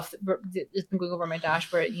fan stuff that's been going over my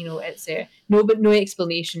dash where, you know, it's no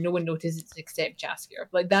explanation. No one notices except Jaskier.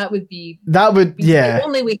 Like that would be the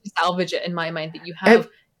only way to salvage it in my mind, that you have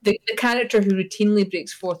the character who routinely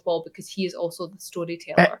breaks fourth wall because he is also the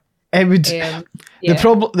storyteller. It would.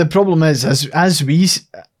 The problem is,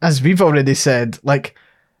 as we've already said, like,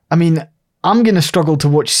 I mean, I'm gonna struggle to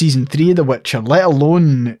watch season 3 of The Witcher, let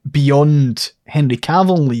alone beyond Henry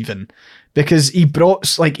Cavill leaving, because he brought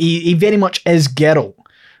he very much is Geralt.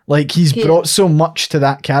 Like he's brought so much to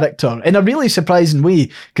that character in a really surprising way.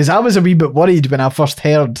 Because I was a wee bit worried when I first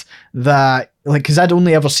heard that, like, because I'd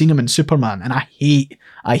only ever seen him in Superman, and I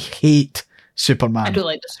hate Superman. I don't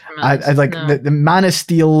like the Superman. I like the Man of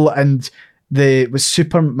Steel and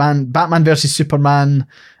Superman, Batman versus Superman,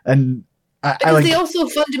 and because they also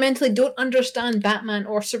fundamentally don't understand Batman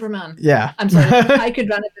or Superman. Yeah, I'm sorry. I could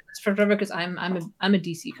run into this forever because I'm a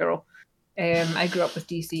DC girl. I grew up with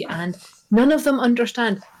DC, and none of them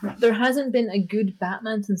understand. There hasn't been a good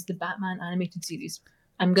Batman since the Batman animated series.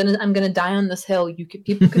 I'm gonna die on this hill.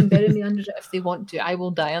 People can bury me under it if they want to. I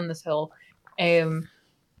will die on this hill.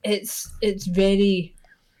 It's very,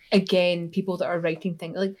 again, people that are writing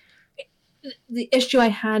things like the issue I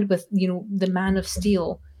had with, you know, the Man of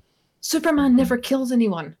Steel. Superman never kills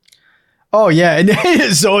anyone. Oh yeah, and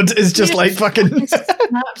Zod is just like fucking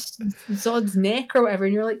snaps Zod's neck or whatever,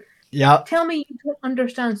 and you're like, yeah. Tell me you don't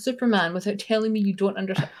understand Superman without telling me you don't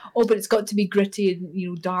understand. Oh, but it's got to be gritty and, you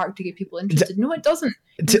know, dark to get people interested. No, it doesn't.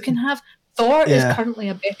 You can have Thor is currently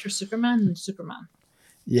a better Superman than Superman.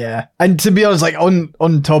 Yeah, and to be honest, like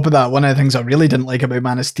on top of that, one of the things I really didn't like about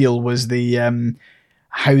Man of Steel was the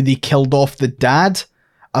how they killed off the dad.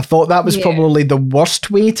 I thought that was probably the worst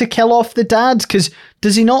way to kill off the dad, because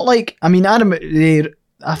does he not like? I mean, Adam,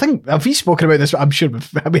 I think, have we spoken about this? I'm sure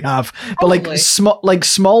we have. Probably. But like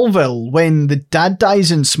Smallville, when the dad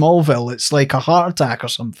dies in Smallville, it's like a heart attack or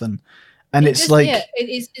something, And it's like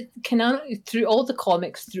it's canon through all the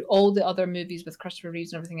comics, through all the other movies with Christopher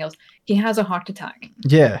Reeves and everything else. He has a heart attack.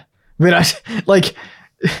 Yeah, whereas like,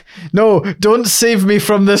 no, don't save me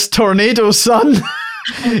from this tornado, son.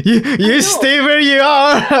 you stay where you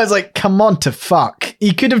are. I was like, come on to fuck.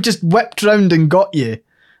 He could have just whipped round and got you,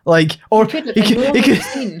 like, or he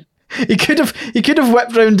could have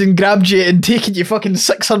whipped round and grabbed you and taken you fucking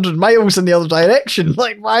 600 miles in the other direction.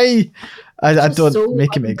 Like, why? I don't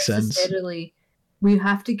make it make sense. We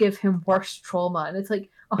have to give him worse trauma, and it's like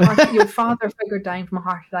your father figure dying from a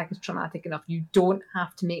heart attack is traumatic enough. You don't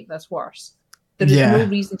have to make this worse. There is no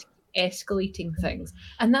reason to keep escalating things,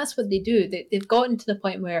 and that's what they do. They've gotten to the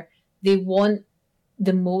point where they want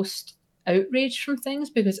the most outrage from things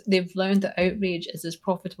because they've learned that outrage is as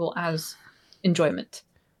profitable as enjoyment,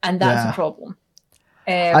 and that's a problem.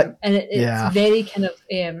 It's very kind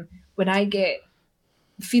of when I get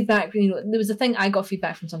feedback, there was a thing I got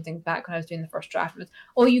feedback from something back when I was doing the first draft was,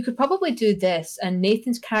 oh, you could probably do this and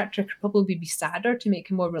Nathan's character could probably be sadder to make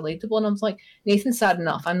him more relatable, and I was like, Nathan's sad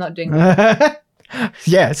enough, I'm not doing that.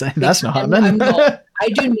 Yes, that's not happening. I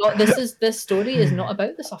do not. This story is not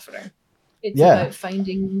about the suffering. It's about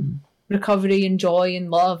finding recovery and joy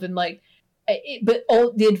and love and like but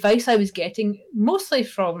all the advice I was getting mostly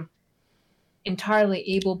from entirely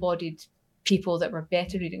able-bodied people that were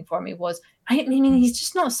beta reading for me was, I mean, he's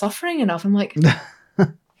just not suffering enough. I'm like,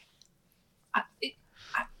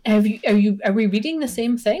 are we reading the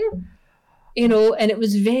same thing? And it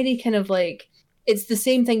was very kind of like, it's the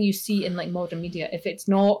same thing you see in like modern media. If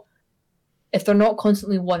they're not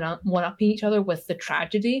constantly one-upping each other with the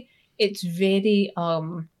tragedy, it's very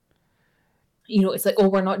it's like, oh,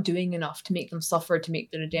 we're not doing enough to make them suffer to make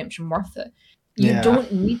the redemption worth it. You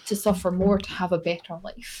don't need to suffer more to have a better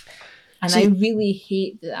life. And I really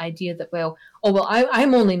hate the idea that,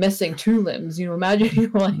 I'm only missing 2 limbs.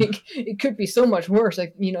 Imagine like it could be so much worse.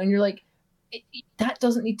 Like, and you're like, that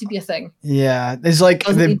doesn't need to be a thing. Yeah, there's like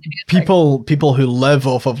the people who live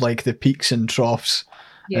off of like the peaks and troughs.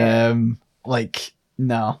 Yeah. Like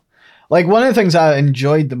no, like one of the things I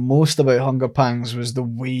enjoyed the most about Hunger Pangs was the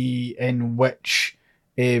way in which,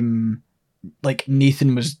 like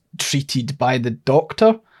Nathan was treated by the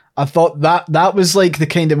Doctor. I thought that was like the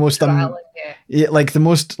kind of most like the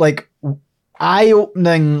most like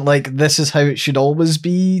eye-opening, like this is how it should always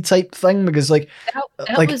be type thing, because like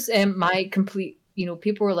that was my complete,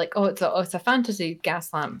 people were like, oh, it's a fantasy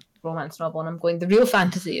gas lamp romance novel, and I'm going, the real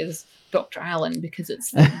fantasy is Dr. Allen, because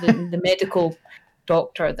it's the medical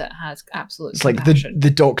doctor that has absolute compassion. Like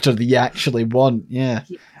the doctor that you actually want. Yeah.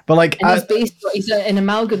 But like, he's an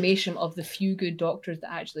amalgamation of the few good doctors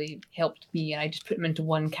that actually helped me, and I just put him into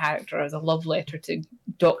one character as a love letter to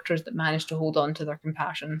doctors that managed to hold on to their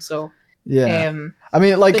compassion. So yeah, I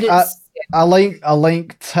mean, like I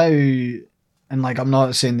liked how, and like I'm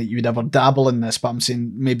not saying that you would ever dabble in this, but I'm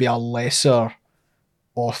saying maybe a lesser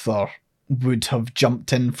author would have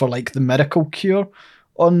jumped in for like the miracle cure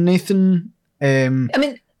on Nathan. I mean, and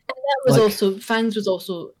that was also Fangs was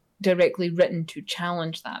also directly written to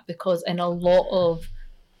challenge that, because in a lot of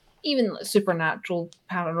even supernatural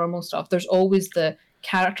paranormal stuff, there's always the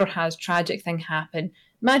character has tragic thing happen,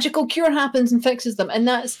 magical cure happens and fixes them, and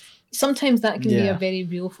sometimes that can be a very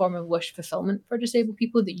real form of wish fulfillment for disabled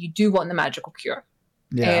people, that you do want the magical cure.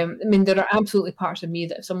 I mean, there are absolutely parts of me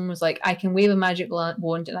that if someone was like, I can wave a magic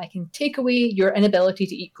wand and I can take away your inability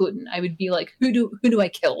to eat gluten, I would be like, who do I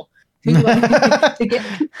kill? Who do I to get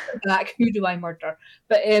back? Who do I murder?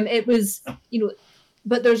 But it was,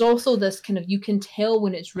 but there's also this kind of, you can tell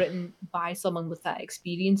when it's written by someone with that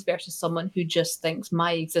experience versus someone who just thinks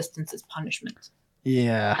my existence is punishment.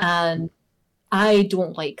 Yeah. And I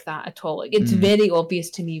don't like that at all. Like, it's very obvious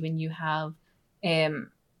to me when you have, the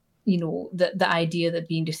idea that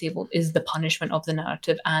being disabled is the punishment of the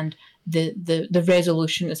narrative, and the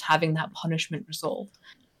resolution is having that punishment resolved.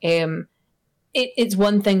 It's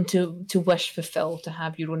one thing to wish fulfill, to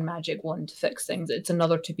have your own magic wand to fix things. It's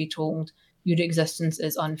another to be told your existence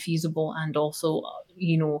is unfeasible and also,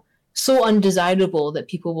 so undesirable that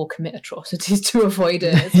people will commit atrocities to avoid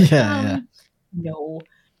it. It's like, no.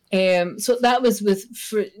 So that was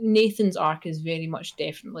for Nathan's arc is very much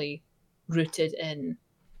definitely rooted in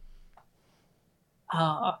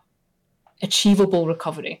achievable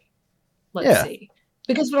recovery, let's say.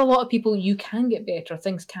 Because for a lot of people, you can get better,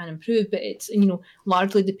 things can improve, but it's,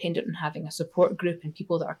 largely dependent on having a support group and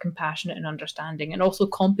people that are compassionate and understanding and also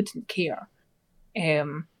competent care.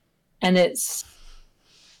 And it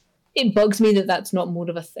bugs me that that's not more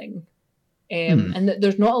of a thing. And that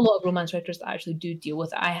there's not a lot of romance writers that actually do deal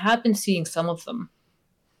with it. I have been seeing some of them,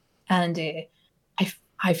 and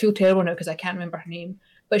I feel terrible now because I can't remember her name,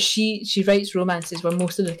 but she writes romances where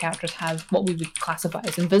most of the characters have what we would classify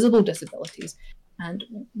as invisible disabilities, and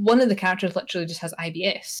one of the characters literally just has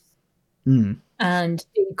IBS, and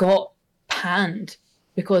it got panned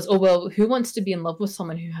because, oh well, who wants to be in love with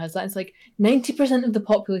someone who has that? It's like 90% of the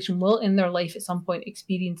population will in their life at some point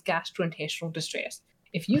experience gastrointestinal distress.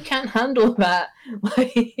 If you can't handle that,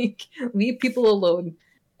 like, leave people alone.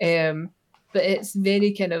 But it's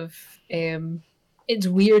very kind of it's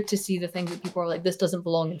weird to see the things that people are like, this doesn't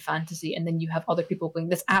belong in fantasy, and then you have other people going,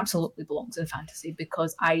 this absolutely belongs in fantasy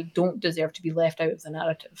because I don't deserve to be left out of the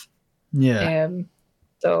narrative. Yeah.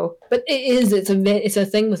 So, but it's a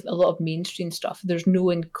thing with a lot of mainstream stuff. There's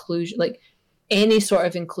no inclusion. Like, any sort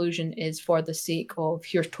of inclusion is for the sake of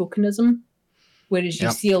here's tokenism, whereas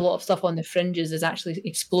you see a lot of stuff on the fringes is actually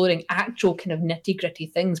exploring actual kind of nitty gritty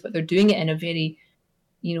things, but they're doing it in a very,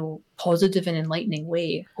 positive and enlightening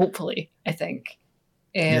way. Hopefully, I think.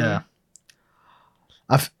 Yeah.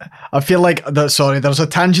 I feel like that. Sorry, there's a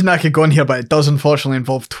tangent I could go on here, but it does unfortunately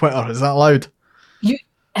involve Twitter. Is that allowed?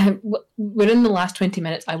 We're in the last 20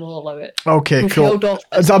 minutes. I will allow it. Okay, cool.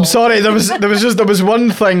 I'm sorry. There was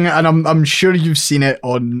one thing, and I'm sure you've seen it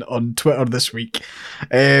on Twitter this week.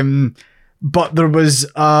 But there was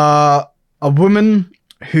a woman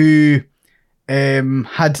who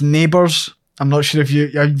had neighbours. I'm not sure if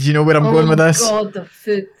you know where I'm going with this. Oh God, the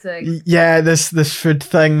food thing. Yeah, this food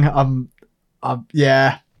thing.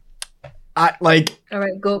 Yeah. All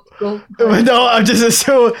right, go. No, I'm just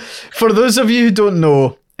so. For those of you who don't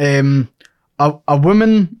know, a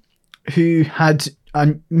woman who had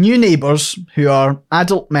new neighbours who are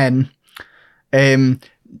adult men.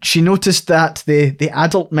 She noticed that the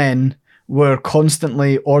adult men were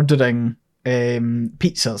constantly ordering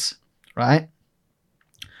pizzas, right?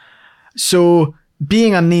 So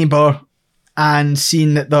being a neighbour and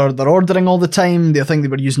seeing that they're ordering all the time, I think they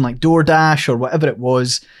were using like DoorDash or whatever it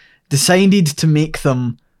was, decided to make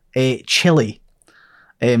them chili.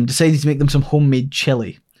 Decided to make them some homemade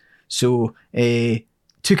chili. So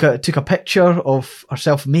took a picture of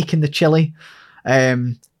herself making the chili,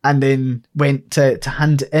 and then went to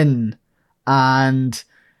hand it in, and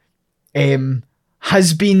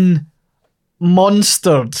has been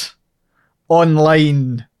monstered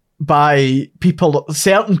online by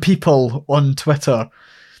certain people on Twitter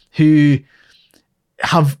who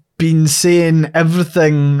have been saying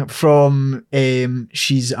everything from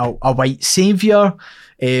she's a white saviour,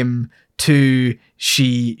 to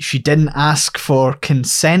she didn't ask for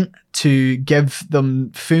consent to give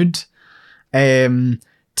them food, to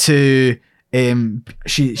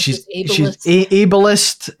she's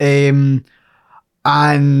ableist,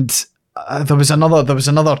 and there was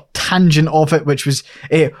another tangent of it, which was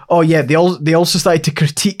they also started to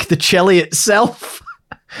critique the chili itself.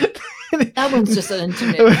 That one's just an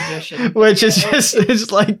internet position, which is just,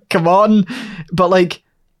 it's like, come on. But like,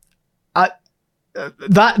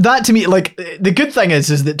 that to me, like, the good thing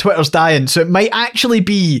is that Twitter's dying, so it might actually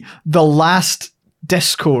be the last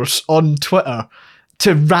discourse on Twitter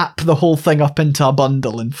to wrap the whole thing up into a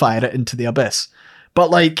bundle and fire it into the abyss. But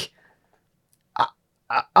like,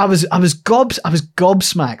 I was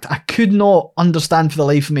gobsmacked. I could not understand for the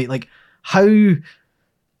life of me, like, how,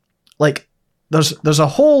 like, there's a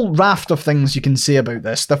whole raft of things you can say about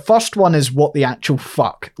this. The first one is, what the actual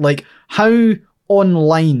fuck? Like, how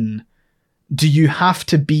online do you have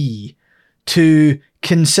to be to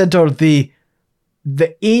consider the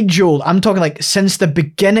age-old, I'm talking like since the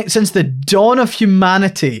beginning, since the dawn of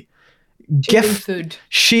humanity,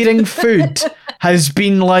 sharing food has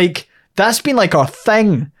been like, that's been like our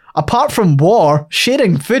thing. Apart from war,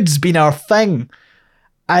 sharing food's been our thing.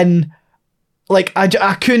 And like, I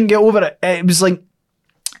couldn't get over it. It was like,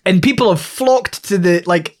 and people have flocked to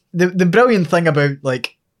the brilliant thing about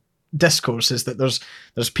like Discourse is that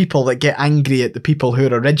there's people that get angry at the people who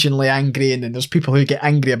are originally angry, and then there's people who get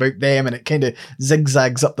angry about them, and it kind of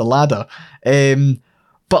zigzags up the ladder.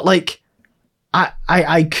 But like,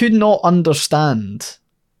 I could not understand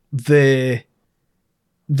the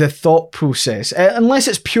thought process, unless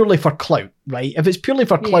it's purely for clout, right? If it's purely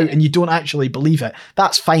for clout and you don't actually believe it,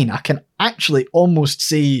 that's fine. I can actually almost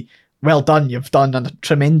say, well done, you've done a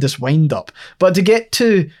tremendous wind up. But to get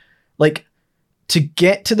to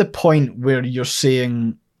the point where you're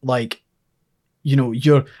saying, like, you know,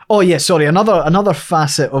 another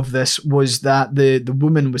facet of this was that the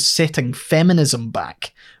woman was setting feminism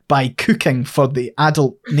back by cooking for the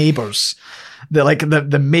adult neighbours.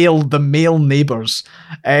 The male neighbours,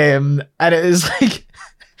 and it is like,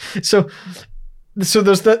 so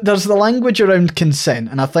there's the language around consent,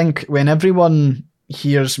 and I think when everyone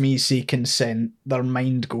hears me say consent, their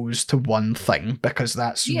mind goes to one thing, because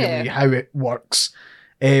that's really how it works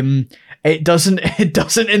It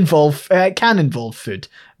doesn't involve, it can involve food,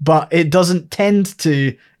 but it doesn't tend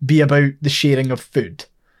to be about the sharing of food.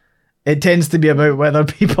 It tends to be about whether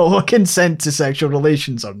people consent to sexual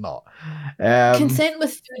relations or not. Consent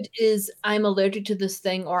with food is, I'm allergic to this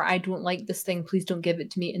thing, or I don't like this thing, please don't give it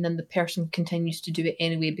to me, and then the person continues to do it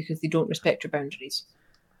anyway because they don't respect your boundaries.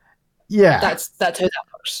 Yeah. That's how that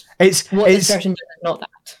works. It's this person does is not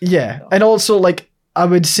that. Yeah. So. And also, like, I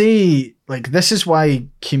would say, like, this is why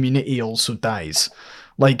community also dies.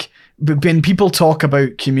 Like, when people talk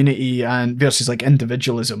about community and versus, like,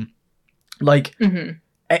 individualism, like,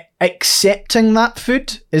 accepting that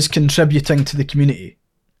food is contributing to the community.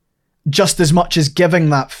 Just as much as giving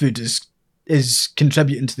that food is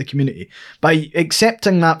contributing to the community. By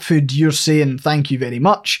accepting that food, you're saying thank you very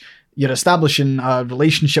much. You're establishing a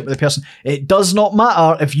relationship with the person. It does not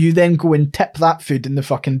matter if you then go and tip that food in the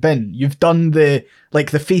fucking bin. You've done the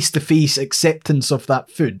face-to-face acceptance of that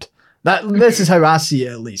food. This is how I see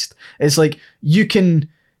it, at least. It's like you can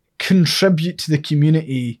contribute to the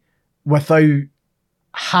community without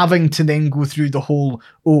having to then go through the whole,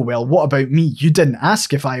 oh, well, what about me? You didn't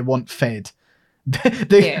ask if I want fed.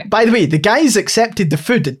 By the way, the guys accepted the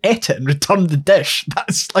food and ate it and returned the dish.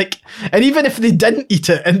 That's like, and even if they didn't eat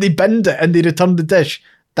it and they binned it and they returned the dish,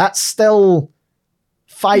 that's still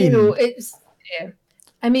fine. You know,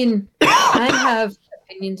 I mean, I have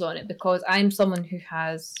opinions on it because I'm someone who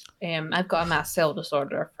has, I've got a mast cell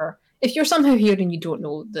disorder. For if you're somehow here and you don't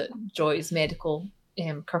know that Joy's medical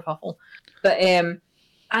kerfuffle, but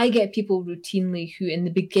I get people routinely who, in the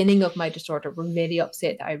beginning of my disorder, were very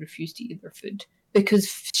upset that I refused to eat their food. Because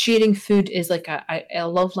sharing food is like a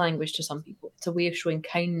love language to some people. It's a way of showing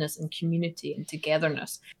kindness and community and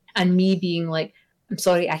togetherness. And me being like, I'm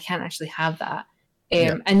sorry, I can't actually have that.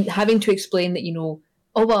 And having to explain that, you know,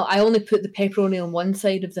 oh, well, I only put the pepperoni on one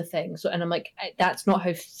side of the thing. So, and I'm like, that's not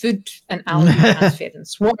how food and allergy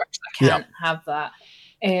transference works. I can't have that.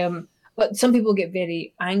 But some people get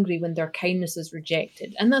very angry when their kindness is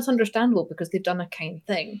rejected. And that's understandable because they've done a kind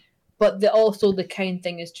thing. But also the kind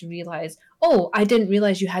thing is to realise, oh, I didn't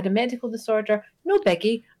realise you had a medical disorder. No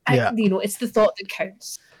biggie. You know, it's the thought that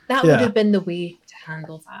counts. That would have been the way to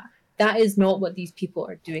handle that. That is not what these people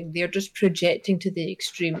are doing. They're just projecting to the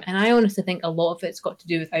extreme. And I honestly think a lot of it's got to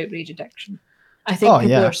do with outrage addiction. I think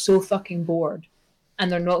people are so fucking bored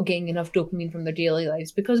and they're not getting enough dopamine from their daily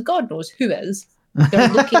lives because God knows who is. They're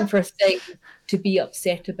looking for things to be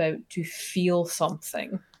upset about, to feel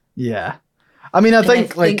something. Yeah. I mean, I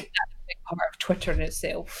think like that's a big part of Twitter in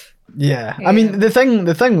itself. Yeah. I mean, the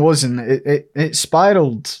thing wasn't, it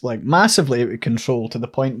spiraled like massively out of control to the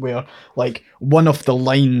point where like one of the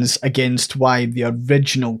lines against why the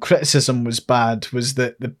original criticism was bad was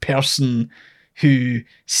that the person who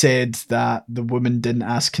said that the woman didn't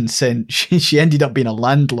ask consent, she ended up being a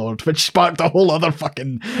landlord, which sparked a whole other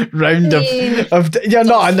fucking round of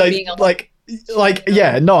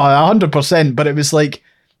 100%. But it was like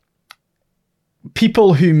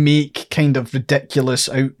people who make kind of ridiculous,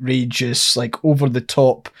 outrageous, like over the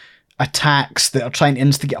top attacks that are trying to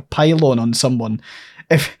instigate a pylon on someone.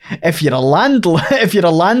 If you're a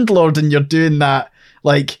landlord and you're doing that,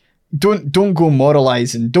 like, don't go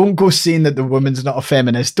moralizing. Don't go saying that the woman's not a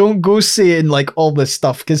feminist. Don't go saying like all this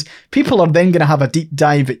stuff because people are then going to have a deep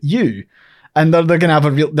dive at you, and they're going to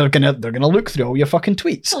have they're going to look through all your fucking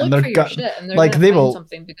tweets and they're like they will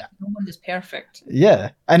something because no one is perfect.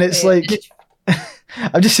 Yeah, and it's like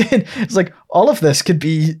I'm just saying it's like all of this could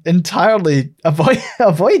be entirely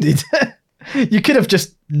avoided. You could have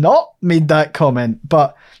just not made that comment,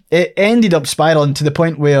 but it ended up spiraling to the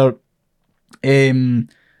point where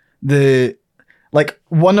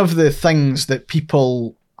one of the things that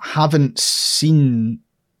people haven't seen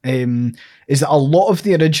is that a lot of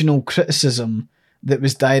the original criticism that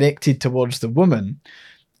was directed towards the woman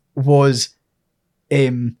was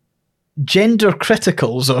gender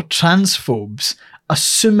criticals or transphobes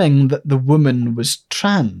assuming that the woman was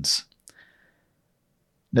trans.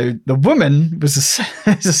 Now, the woman was a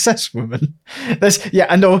cis woman.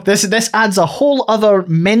 This adds a whole other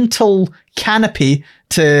mental canopy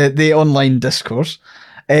to the online discourse.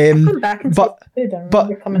 But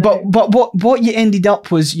what you ended up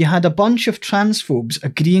was you had a bunch of transphobes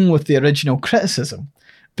agreeing with the original criticism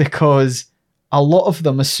because a lot of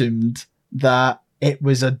them assumed that it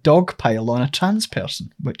was a dog pile on a trans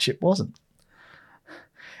person, which it wasn't.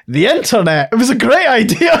 The internet, it was a great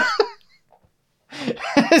idea.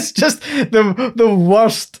 It's just the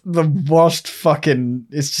worst fucking,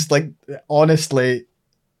 it's just like, honestly,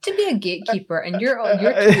 to be a gatekeeper, and you're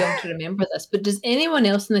too young to remember this, but does anyone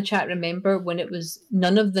else in the chat remember when it was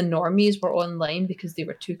none of the normies were online because they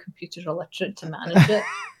were too computer illiterate to manage it?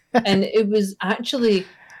 And it was actually,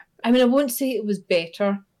 I mean, I won't say it was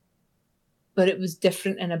better, but it was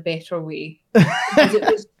different in a better way. Because it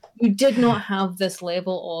was, you did not have this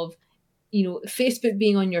level of, Facebook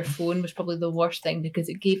being on your phone was probably the worst thing because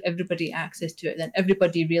it gave everybody access to it. Then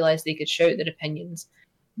everybody realized they could shout their opinions.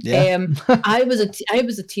 Yeah. I was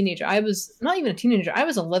a teenager. I was not even a teenager. I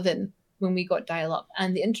was 11 when we got dial-up,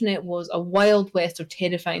 and the internet was a wild west of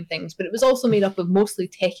terrifying things. But it was also made up of mostly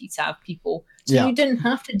techie sav people, so you didn't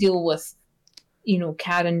have to deal with,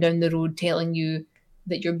 Karen down the road telling you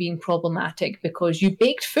that you're being problematic because you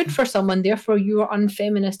baked food for someone. Therefore, you are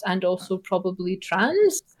unfeminist and also probably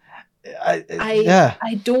trans.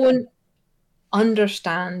 I don't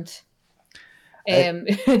understand.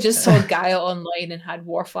 I just saw Gaia online and had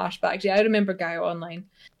war flashbacks. Yeah, I remember Gaia online.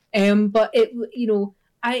 But it,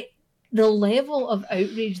 the level of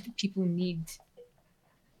outrage that people need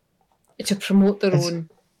to promote their own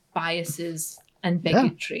biases and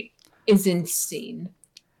bigotry is insane.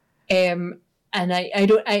 And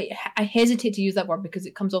I hesitate to use that word because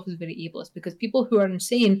it comes off as very ableist, because people who are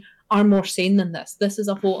insane are more sane than this. This is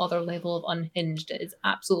a whole other level of unhinged. It is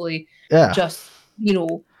absolutely just,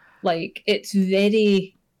 it's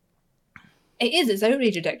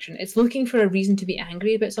outrage addiction. It's looking for a reason to be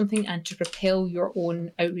angry about something and to propel your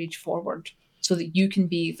own outrage forward so that you can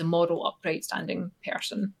be the moral, upright, standing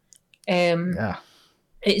person. I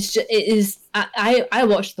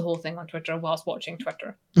watched the whole thing on Twitter whilst watching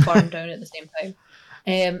Twitter burn down at the same time.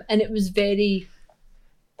 And it was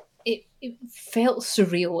it felt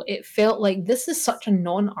surreal. It felt like this is such a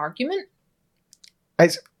non-argument.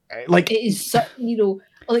 It's like, it is so,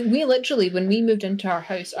 like we literally, when we moved into our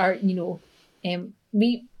house,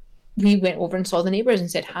 we went over and saw the neighbours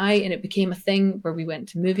and said hi, and it became a thing where we went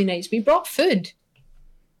to movie nights. We brought food.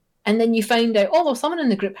 And then you find out, oh, well, someone in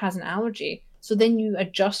the group has an allergy. So then you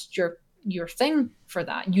adjust your thing for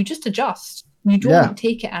that. You just adjust. You don't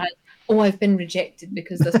take it as, oh, I've been rejected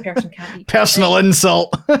because this person can't eat. Personal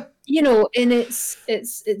insult. And it's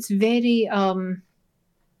very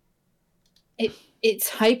it's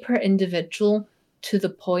hyper individual to the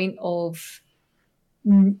point of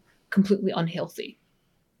completely unhealthy.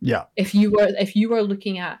 Yeah. If you were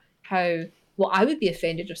looking at how, well, I would be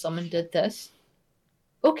offended if someone did this.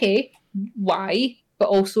 Okay, why? But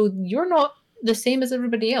also, you're not the same as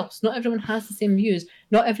everybody else. Not everyone has the same views.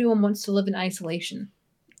 Not everyone wants to live in isolation.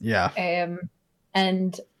 Yeah.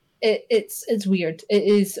 And it's weird. It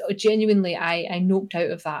is genuinely. I noped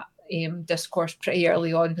out of that discourse pretty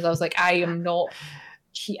early on because I was like, I am not.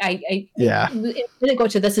 When it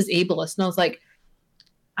got to this is ableist, and I was like,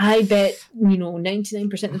 I bet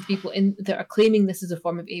 99% of the people that are claiming this is a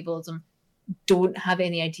form of ableism don't have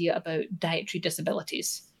any idea about dietary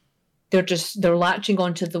disabilities. They're latching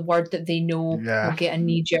onto the word that they know will get a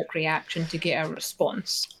knee-jerk reaction to get a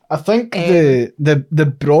response. I think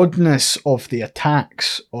the broadness of the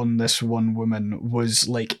attacks on this one woman was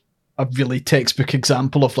like a really textbook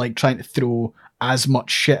example of like trying to throw as much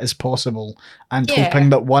shit as possible and hoping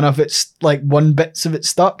that one bits of it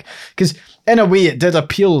stuck. Because in a way it did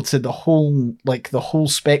appeal to the whole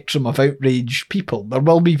spectrum of outrage people. There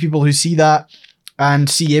will be people who see that and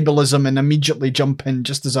see ableism and immediately jump in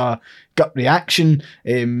just as a gut reaction,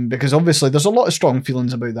 because obviously there's a lot of strong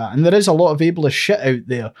feelings about that, and there is a lot of ableist shit out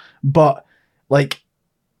there. But like,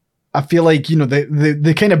 I feel like,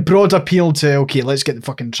 the kind of broad appeal to, okay, let's get the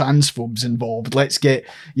fucking transphobes involved, let's get,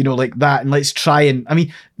 like that, and let's try and, I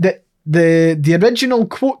mean, the original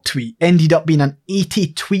quote tweet ended up being an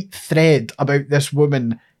 80 tweet thread about this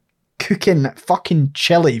woman cooking fucking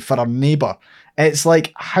chili for her neighbour. It's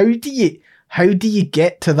like, how do you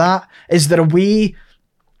get to that? Is there a way,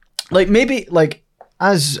 like, maybe, like,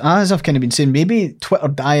 as I've kind of been saying, maybe Twitter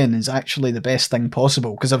dying is actually the best thing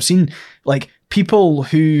possible, because I've seen, like, people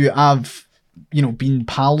who I've, been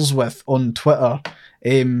pals with on Twitter,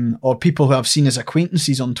 or people who I've seen as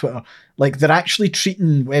acquaintances on Twitter, like, they're actually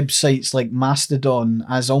treating websites like Mastodon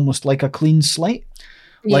as almost like a clean slate.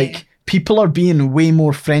 Yeah. Like, people are being way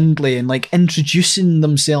more friendly and like introducing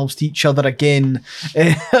themselves to each other again.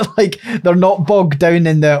 Like, they're not bogged down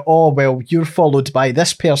in the, oh, well, you're followed by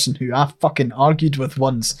this person who I fucking argued with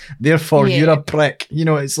once, therefore you're a prick.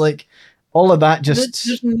 It's like all of that just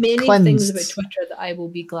there's many cleansed. things about Twitter that I will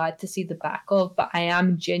be glad to see the back of, but I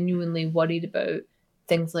am genuinely worried about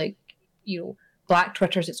things like, Black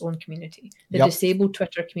Twitter's its own community. The disabled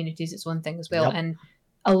Twitter community is its own thing as well. And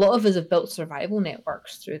a lot of us have built survival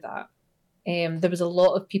networks through that. there was a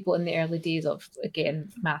lot of people in the early days of,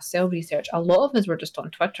 again, mass cell research. A lot of us were just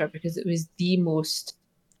on Twitter because it was the most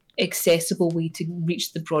accessible way to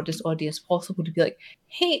reach the broadest audience possible, to be like,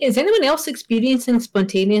 hey, is anyone else experiencing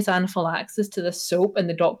spontaneous anaphylaxis to this soap? And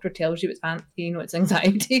the doctor tells you it's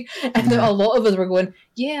anxiety. And then a lot of us were going,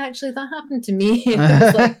 yeah, actually that happened to me. And it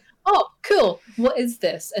was like, oh, cool, what is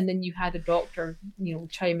this? And then you had a doctor,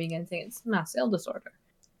 chiming in saying it's mast cell disorder.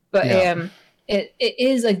 But it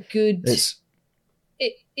is a good...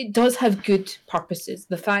 It does have good purposes.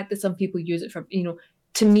 The fact that some people use it for,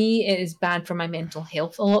 to me, it is bad for my mental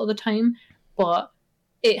health a lot of the time, but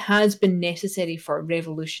it has been necessary for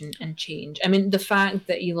revolution and change. I mean, the fact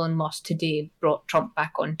that Elon Musk today brought Trump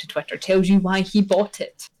back onto Twitter tells you why he bought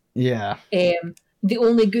it. Yeah. The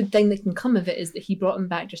only good thing that can come of it is that he brought him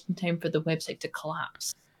back just in time for the website to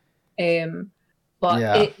collapse.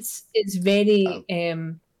 But it's very...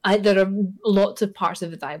 there are lots of parts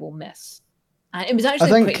of it that I will miss. And it was actually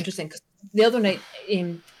quite interesting because the other night...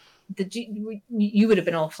 you would have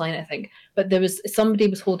been offline, I think, but somebody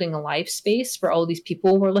was holding a live space where all these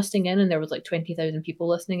people were listening in, and there was like 20,000 people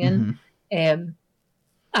listening in. Mm-hmm.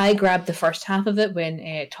 I grabbed the first half of it when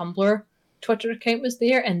Tumblr Twitter account was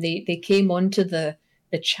there, and they came onto the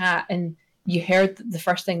chat, and you heard the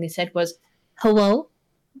first thing they said was hello,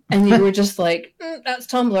 and you were just like, that's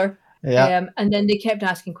Tumblr. Yeah. And then they kept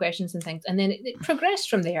asking questions and things, and then it progressed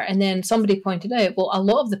from there. And then somebody pointed out, well, a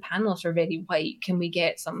lot of the panelists are very white. Can we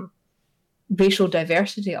get some racial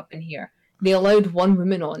diversity up in here? They allowed one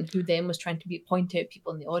woman on who then was trying to point out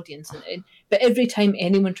people in the audience. But every time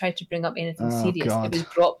anyone tried to bring up anything serious, it was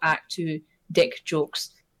brought back to dick jokes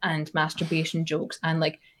and masturbation jokes. And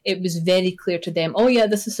like, it was very clear to them, oh yeah,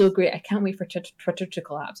 this is so great. I can't wait for Twitter to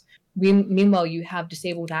collapse. Meanwhile, you have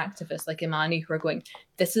disabled activists like Imani who are going,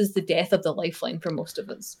 this is the death of the lifeline for most of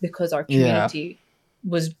us because our community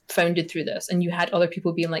was founded through this. And you had other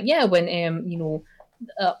people being like, yeah, when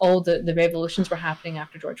all the revolutions were happening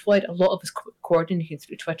after George Floyd, a lot of us coordinated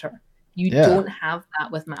through Twitter. You don't have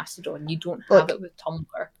that with Mastodon. You don't have it with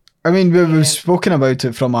Tumblr. I mean, we've spoken about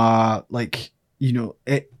it from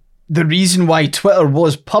the reason why Twitter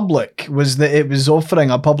was public was that it was offering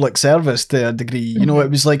a public service to a degree. Mm-hmm. It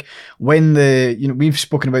was like when we've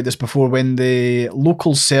spoken about this before, when the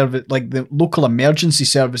local service, like the local emergency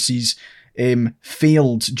services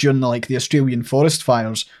failed during the Australian forest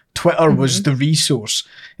fires, Twitter was the resource.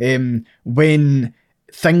 When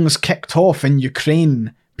things kicked off in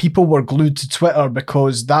Ukraine, people were glued to Twitter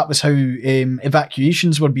because that was how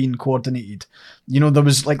evacuations were being coordinated. There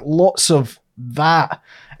was lots of that.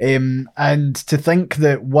 And to think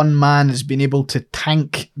that one man has been able to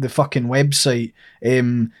tank the fucking website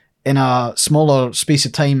in a smaller space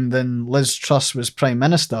of time than Liz Truss was Prime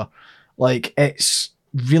Minister, it's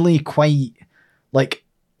really quite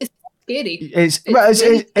it's scary.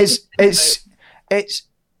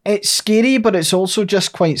 It's scary, but it's also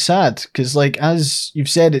just quite sad because, as you've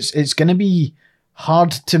said, it's going to be hard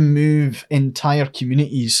to move entire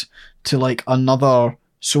communities to another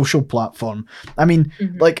social platform. I mean,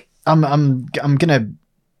 I'm gonna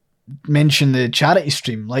mention the charity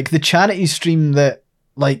stream. The charity stream that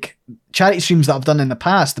charity streams that I've done in the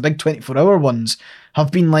past, the big 24-hour ones,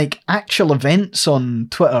 have been actual events on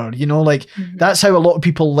Twitter. That's how a lot of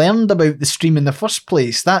people learned about the stream in the first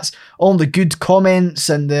place. That's all the good comments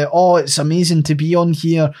and it's amazing to be on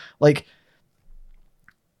here.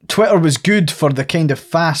 Twitter was good for the kind of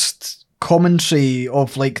fast commentary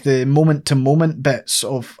of the moment to moment bits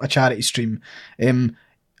of a charity stream.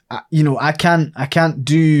 I can't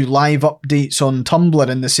do live updates on Tumblr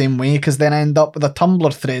in the same way because then I end up with a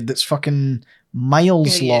Tumblr thread that's fucking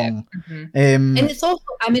miles long. Mm-hmm. And it's also,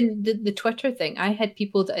 the Twitter thing, I had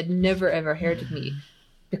people that had never ever heard of me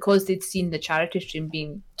because they'd seen the charity stream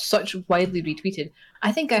being such widely retweeted.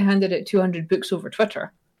 I think I handed out 200 books over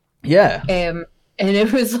Twitter. Yeah. And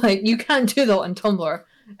it was you can't do that on Tumblr.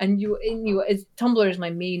 And Tumblr is my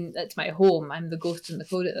main, that's my home. I'm the ghost in the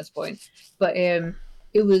code at this point. But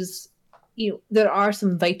it was, there are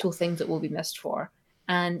some vital things that will be missed for.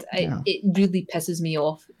 And it really pisses me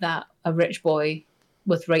off that a rich boy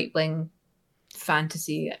with right-wing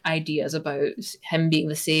fantasy ideas about him being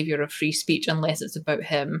the savior of free speech, unless it's about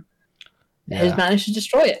him, has managed to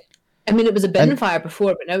destroy it. I mean, it was a bin fire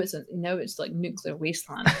before, but now it's like nuclear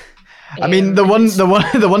wasteland. I mean, the one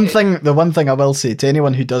thing I will say to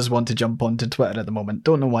anyone who does want to jump onto Twitter at the moment,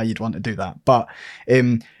 don't know why you'd want to do that, but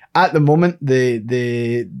at the moment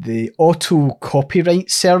the auto copyright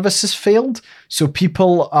service has failed, so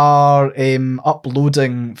people are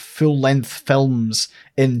uploading full length films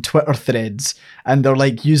in Twitter threads, and they're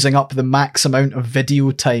like using up the max amount of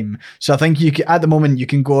video time. So I think at the moment you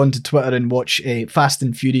can go onto Twitter and watch Fast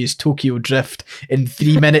and Furious Tokyo Drift in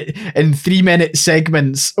 3-minute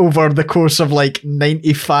segments over the course of like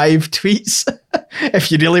 95 tweets.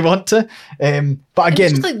 If you really want to, but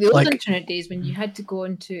again, it's just like the old internet days when you had to go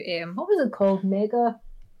into what was it called, Mega?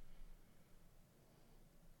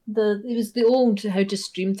 It was the old how to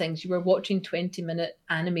stream things. You were watching 20-minute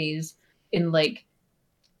animes in like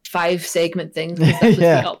 5-segment things because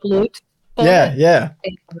that was the upload.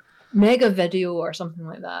 Mega Video or something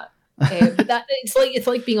like that. But that it's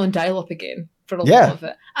like being on dial-up again for a lot of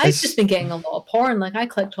it. I've just been getting a lot of porn. Like I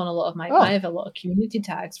clicked on a lot of I have a lot of community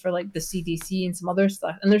tags for like the CDC and some other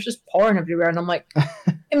stuff, and there's just porn everywhere. And I'm like, I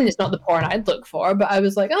mean, it's not the porn I'd look for, but I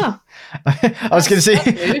was like, I was going to say,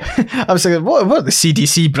 I was like, what are the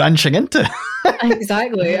CDC branching into?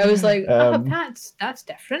 Exactly. I was like, that's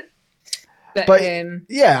different. But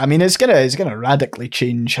yeah, I mean, it's gonna radically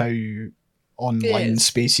change how online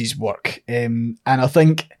spaces work, and I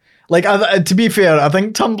think. Like, to be fair, I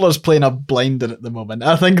think Tumblr's playing a blinder at the moment.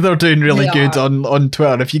 I think they're doing really good on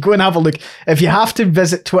Twitter. If you go and have a look, if you have to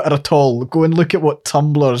visit Twitter at all, go and look at what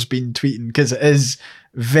Tumblr's been tweeting, because it is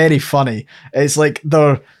very funny. It's like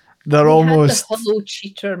they're almost... had the hello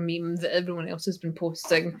cheater meme that everyone else has been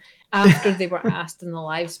posting after they were asked in the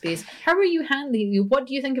live space, how are you handling what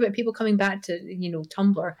do you think about people coming back to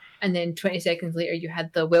Tumblr? And then 20 seconds later you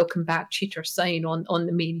had the welcome back cheater sign on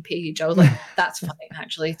the main page. I was like, that's funny.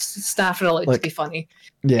 Actually, staff are allowed to be funny.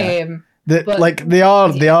 They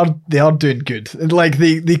are doing good. Like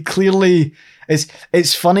they clearly...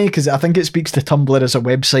 It's funny because I think it speaks to Tumblr as a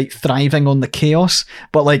website thriving on the chaos,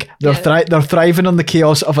 but like they're thriving on the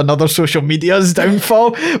chaos of another social media's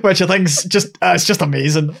downfall, which I think is just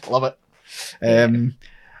amazing. Love it.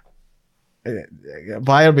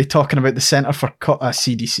 Why are we talking about the Centre for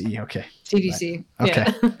CDC? Okay. CDC. Right.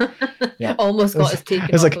 Okay. Yeah. Almost got us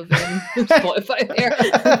taken off of Spotify there.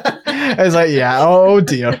 It's like, oh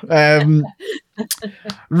dear.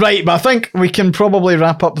 Right, but I think we can probably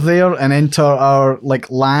wrap up there and enter our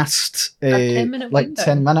last 10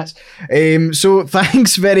 minutes. So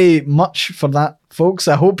thanks very much for that, folks.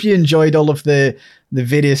 I hope you enjoyed all of the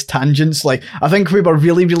various tangents. Like, I think we were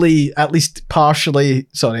really, really, at least partially,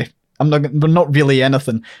 we're not really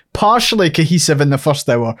anything. Partially cohesive in the first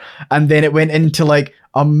hour, and then it went into like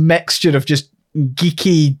a mixture of just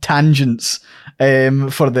geeky tangents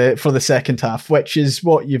for the second half, which is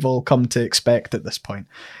what you've all come to expect at this point.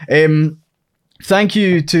 Thank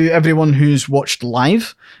you to everyone who's watched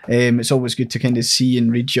live. It's always good to kind of see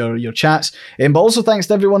and read your chats. But also thanks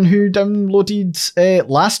to everyone who downloaded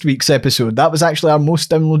last week's episode. That was actually our most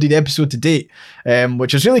downloaded episode to date,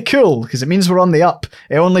 which is really cool because it means we're on the up.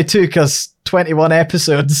 It only took us 21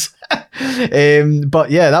 episodes. But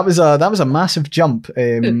yeah, that was a massive jump.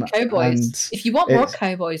 Cowboys. If you want more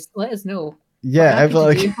cowboys, let us know. Yeah,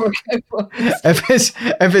 if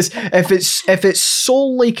it's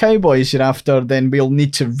solely cowboys you're after, then we'll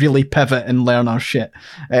need to really pivot and learn our shit.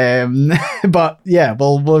 But yeah,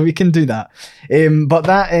 well, we can do that. But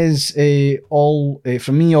that is all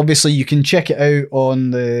from me. Obviously, you can check it out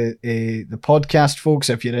on the podcast,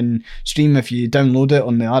 folks. If you're in stream, if you download it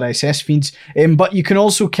on the RSS feeds. But you can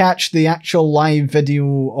also catch the actual live video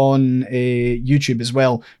on YouTube as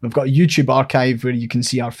well. We've got a YouTube archive where you can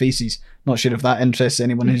see our faces. Not sure if that interests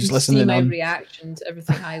anyone who's listening. See my reaction to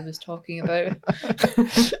everything I was talking about.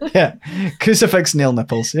 Yeah, crucifix nail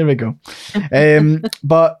nipples. Here we go.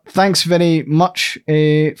 But thanks very much,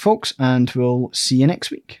 folks, and we'll see you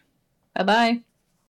next week. Bye-bye.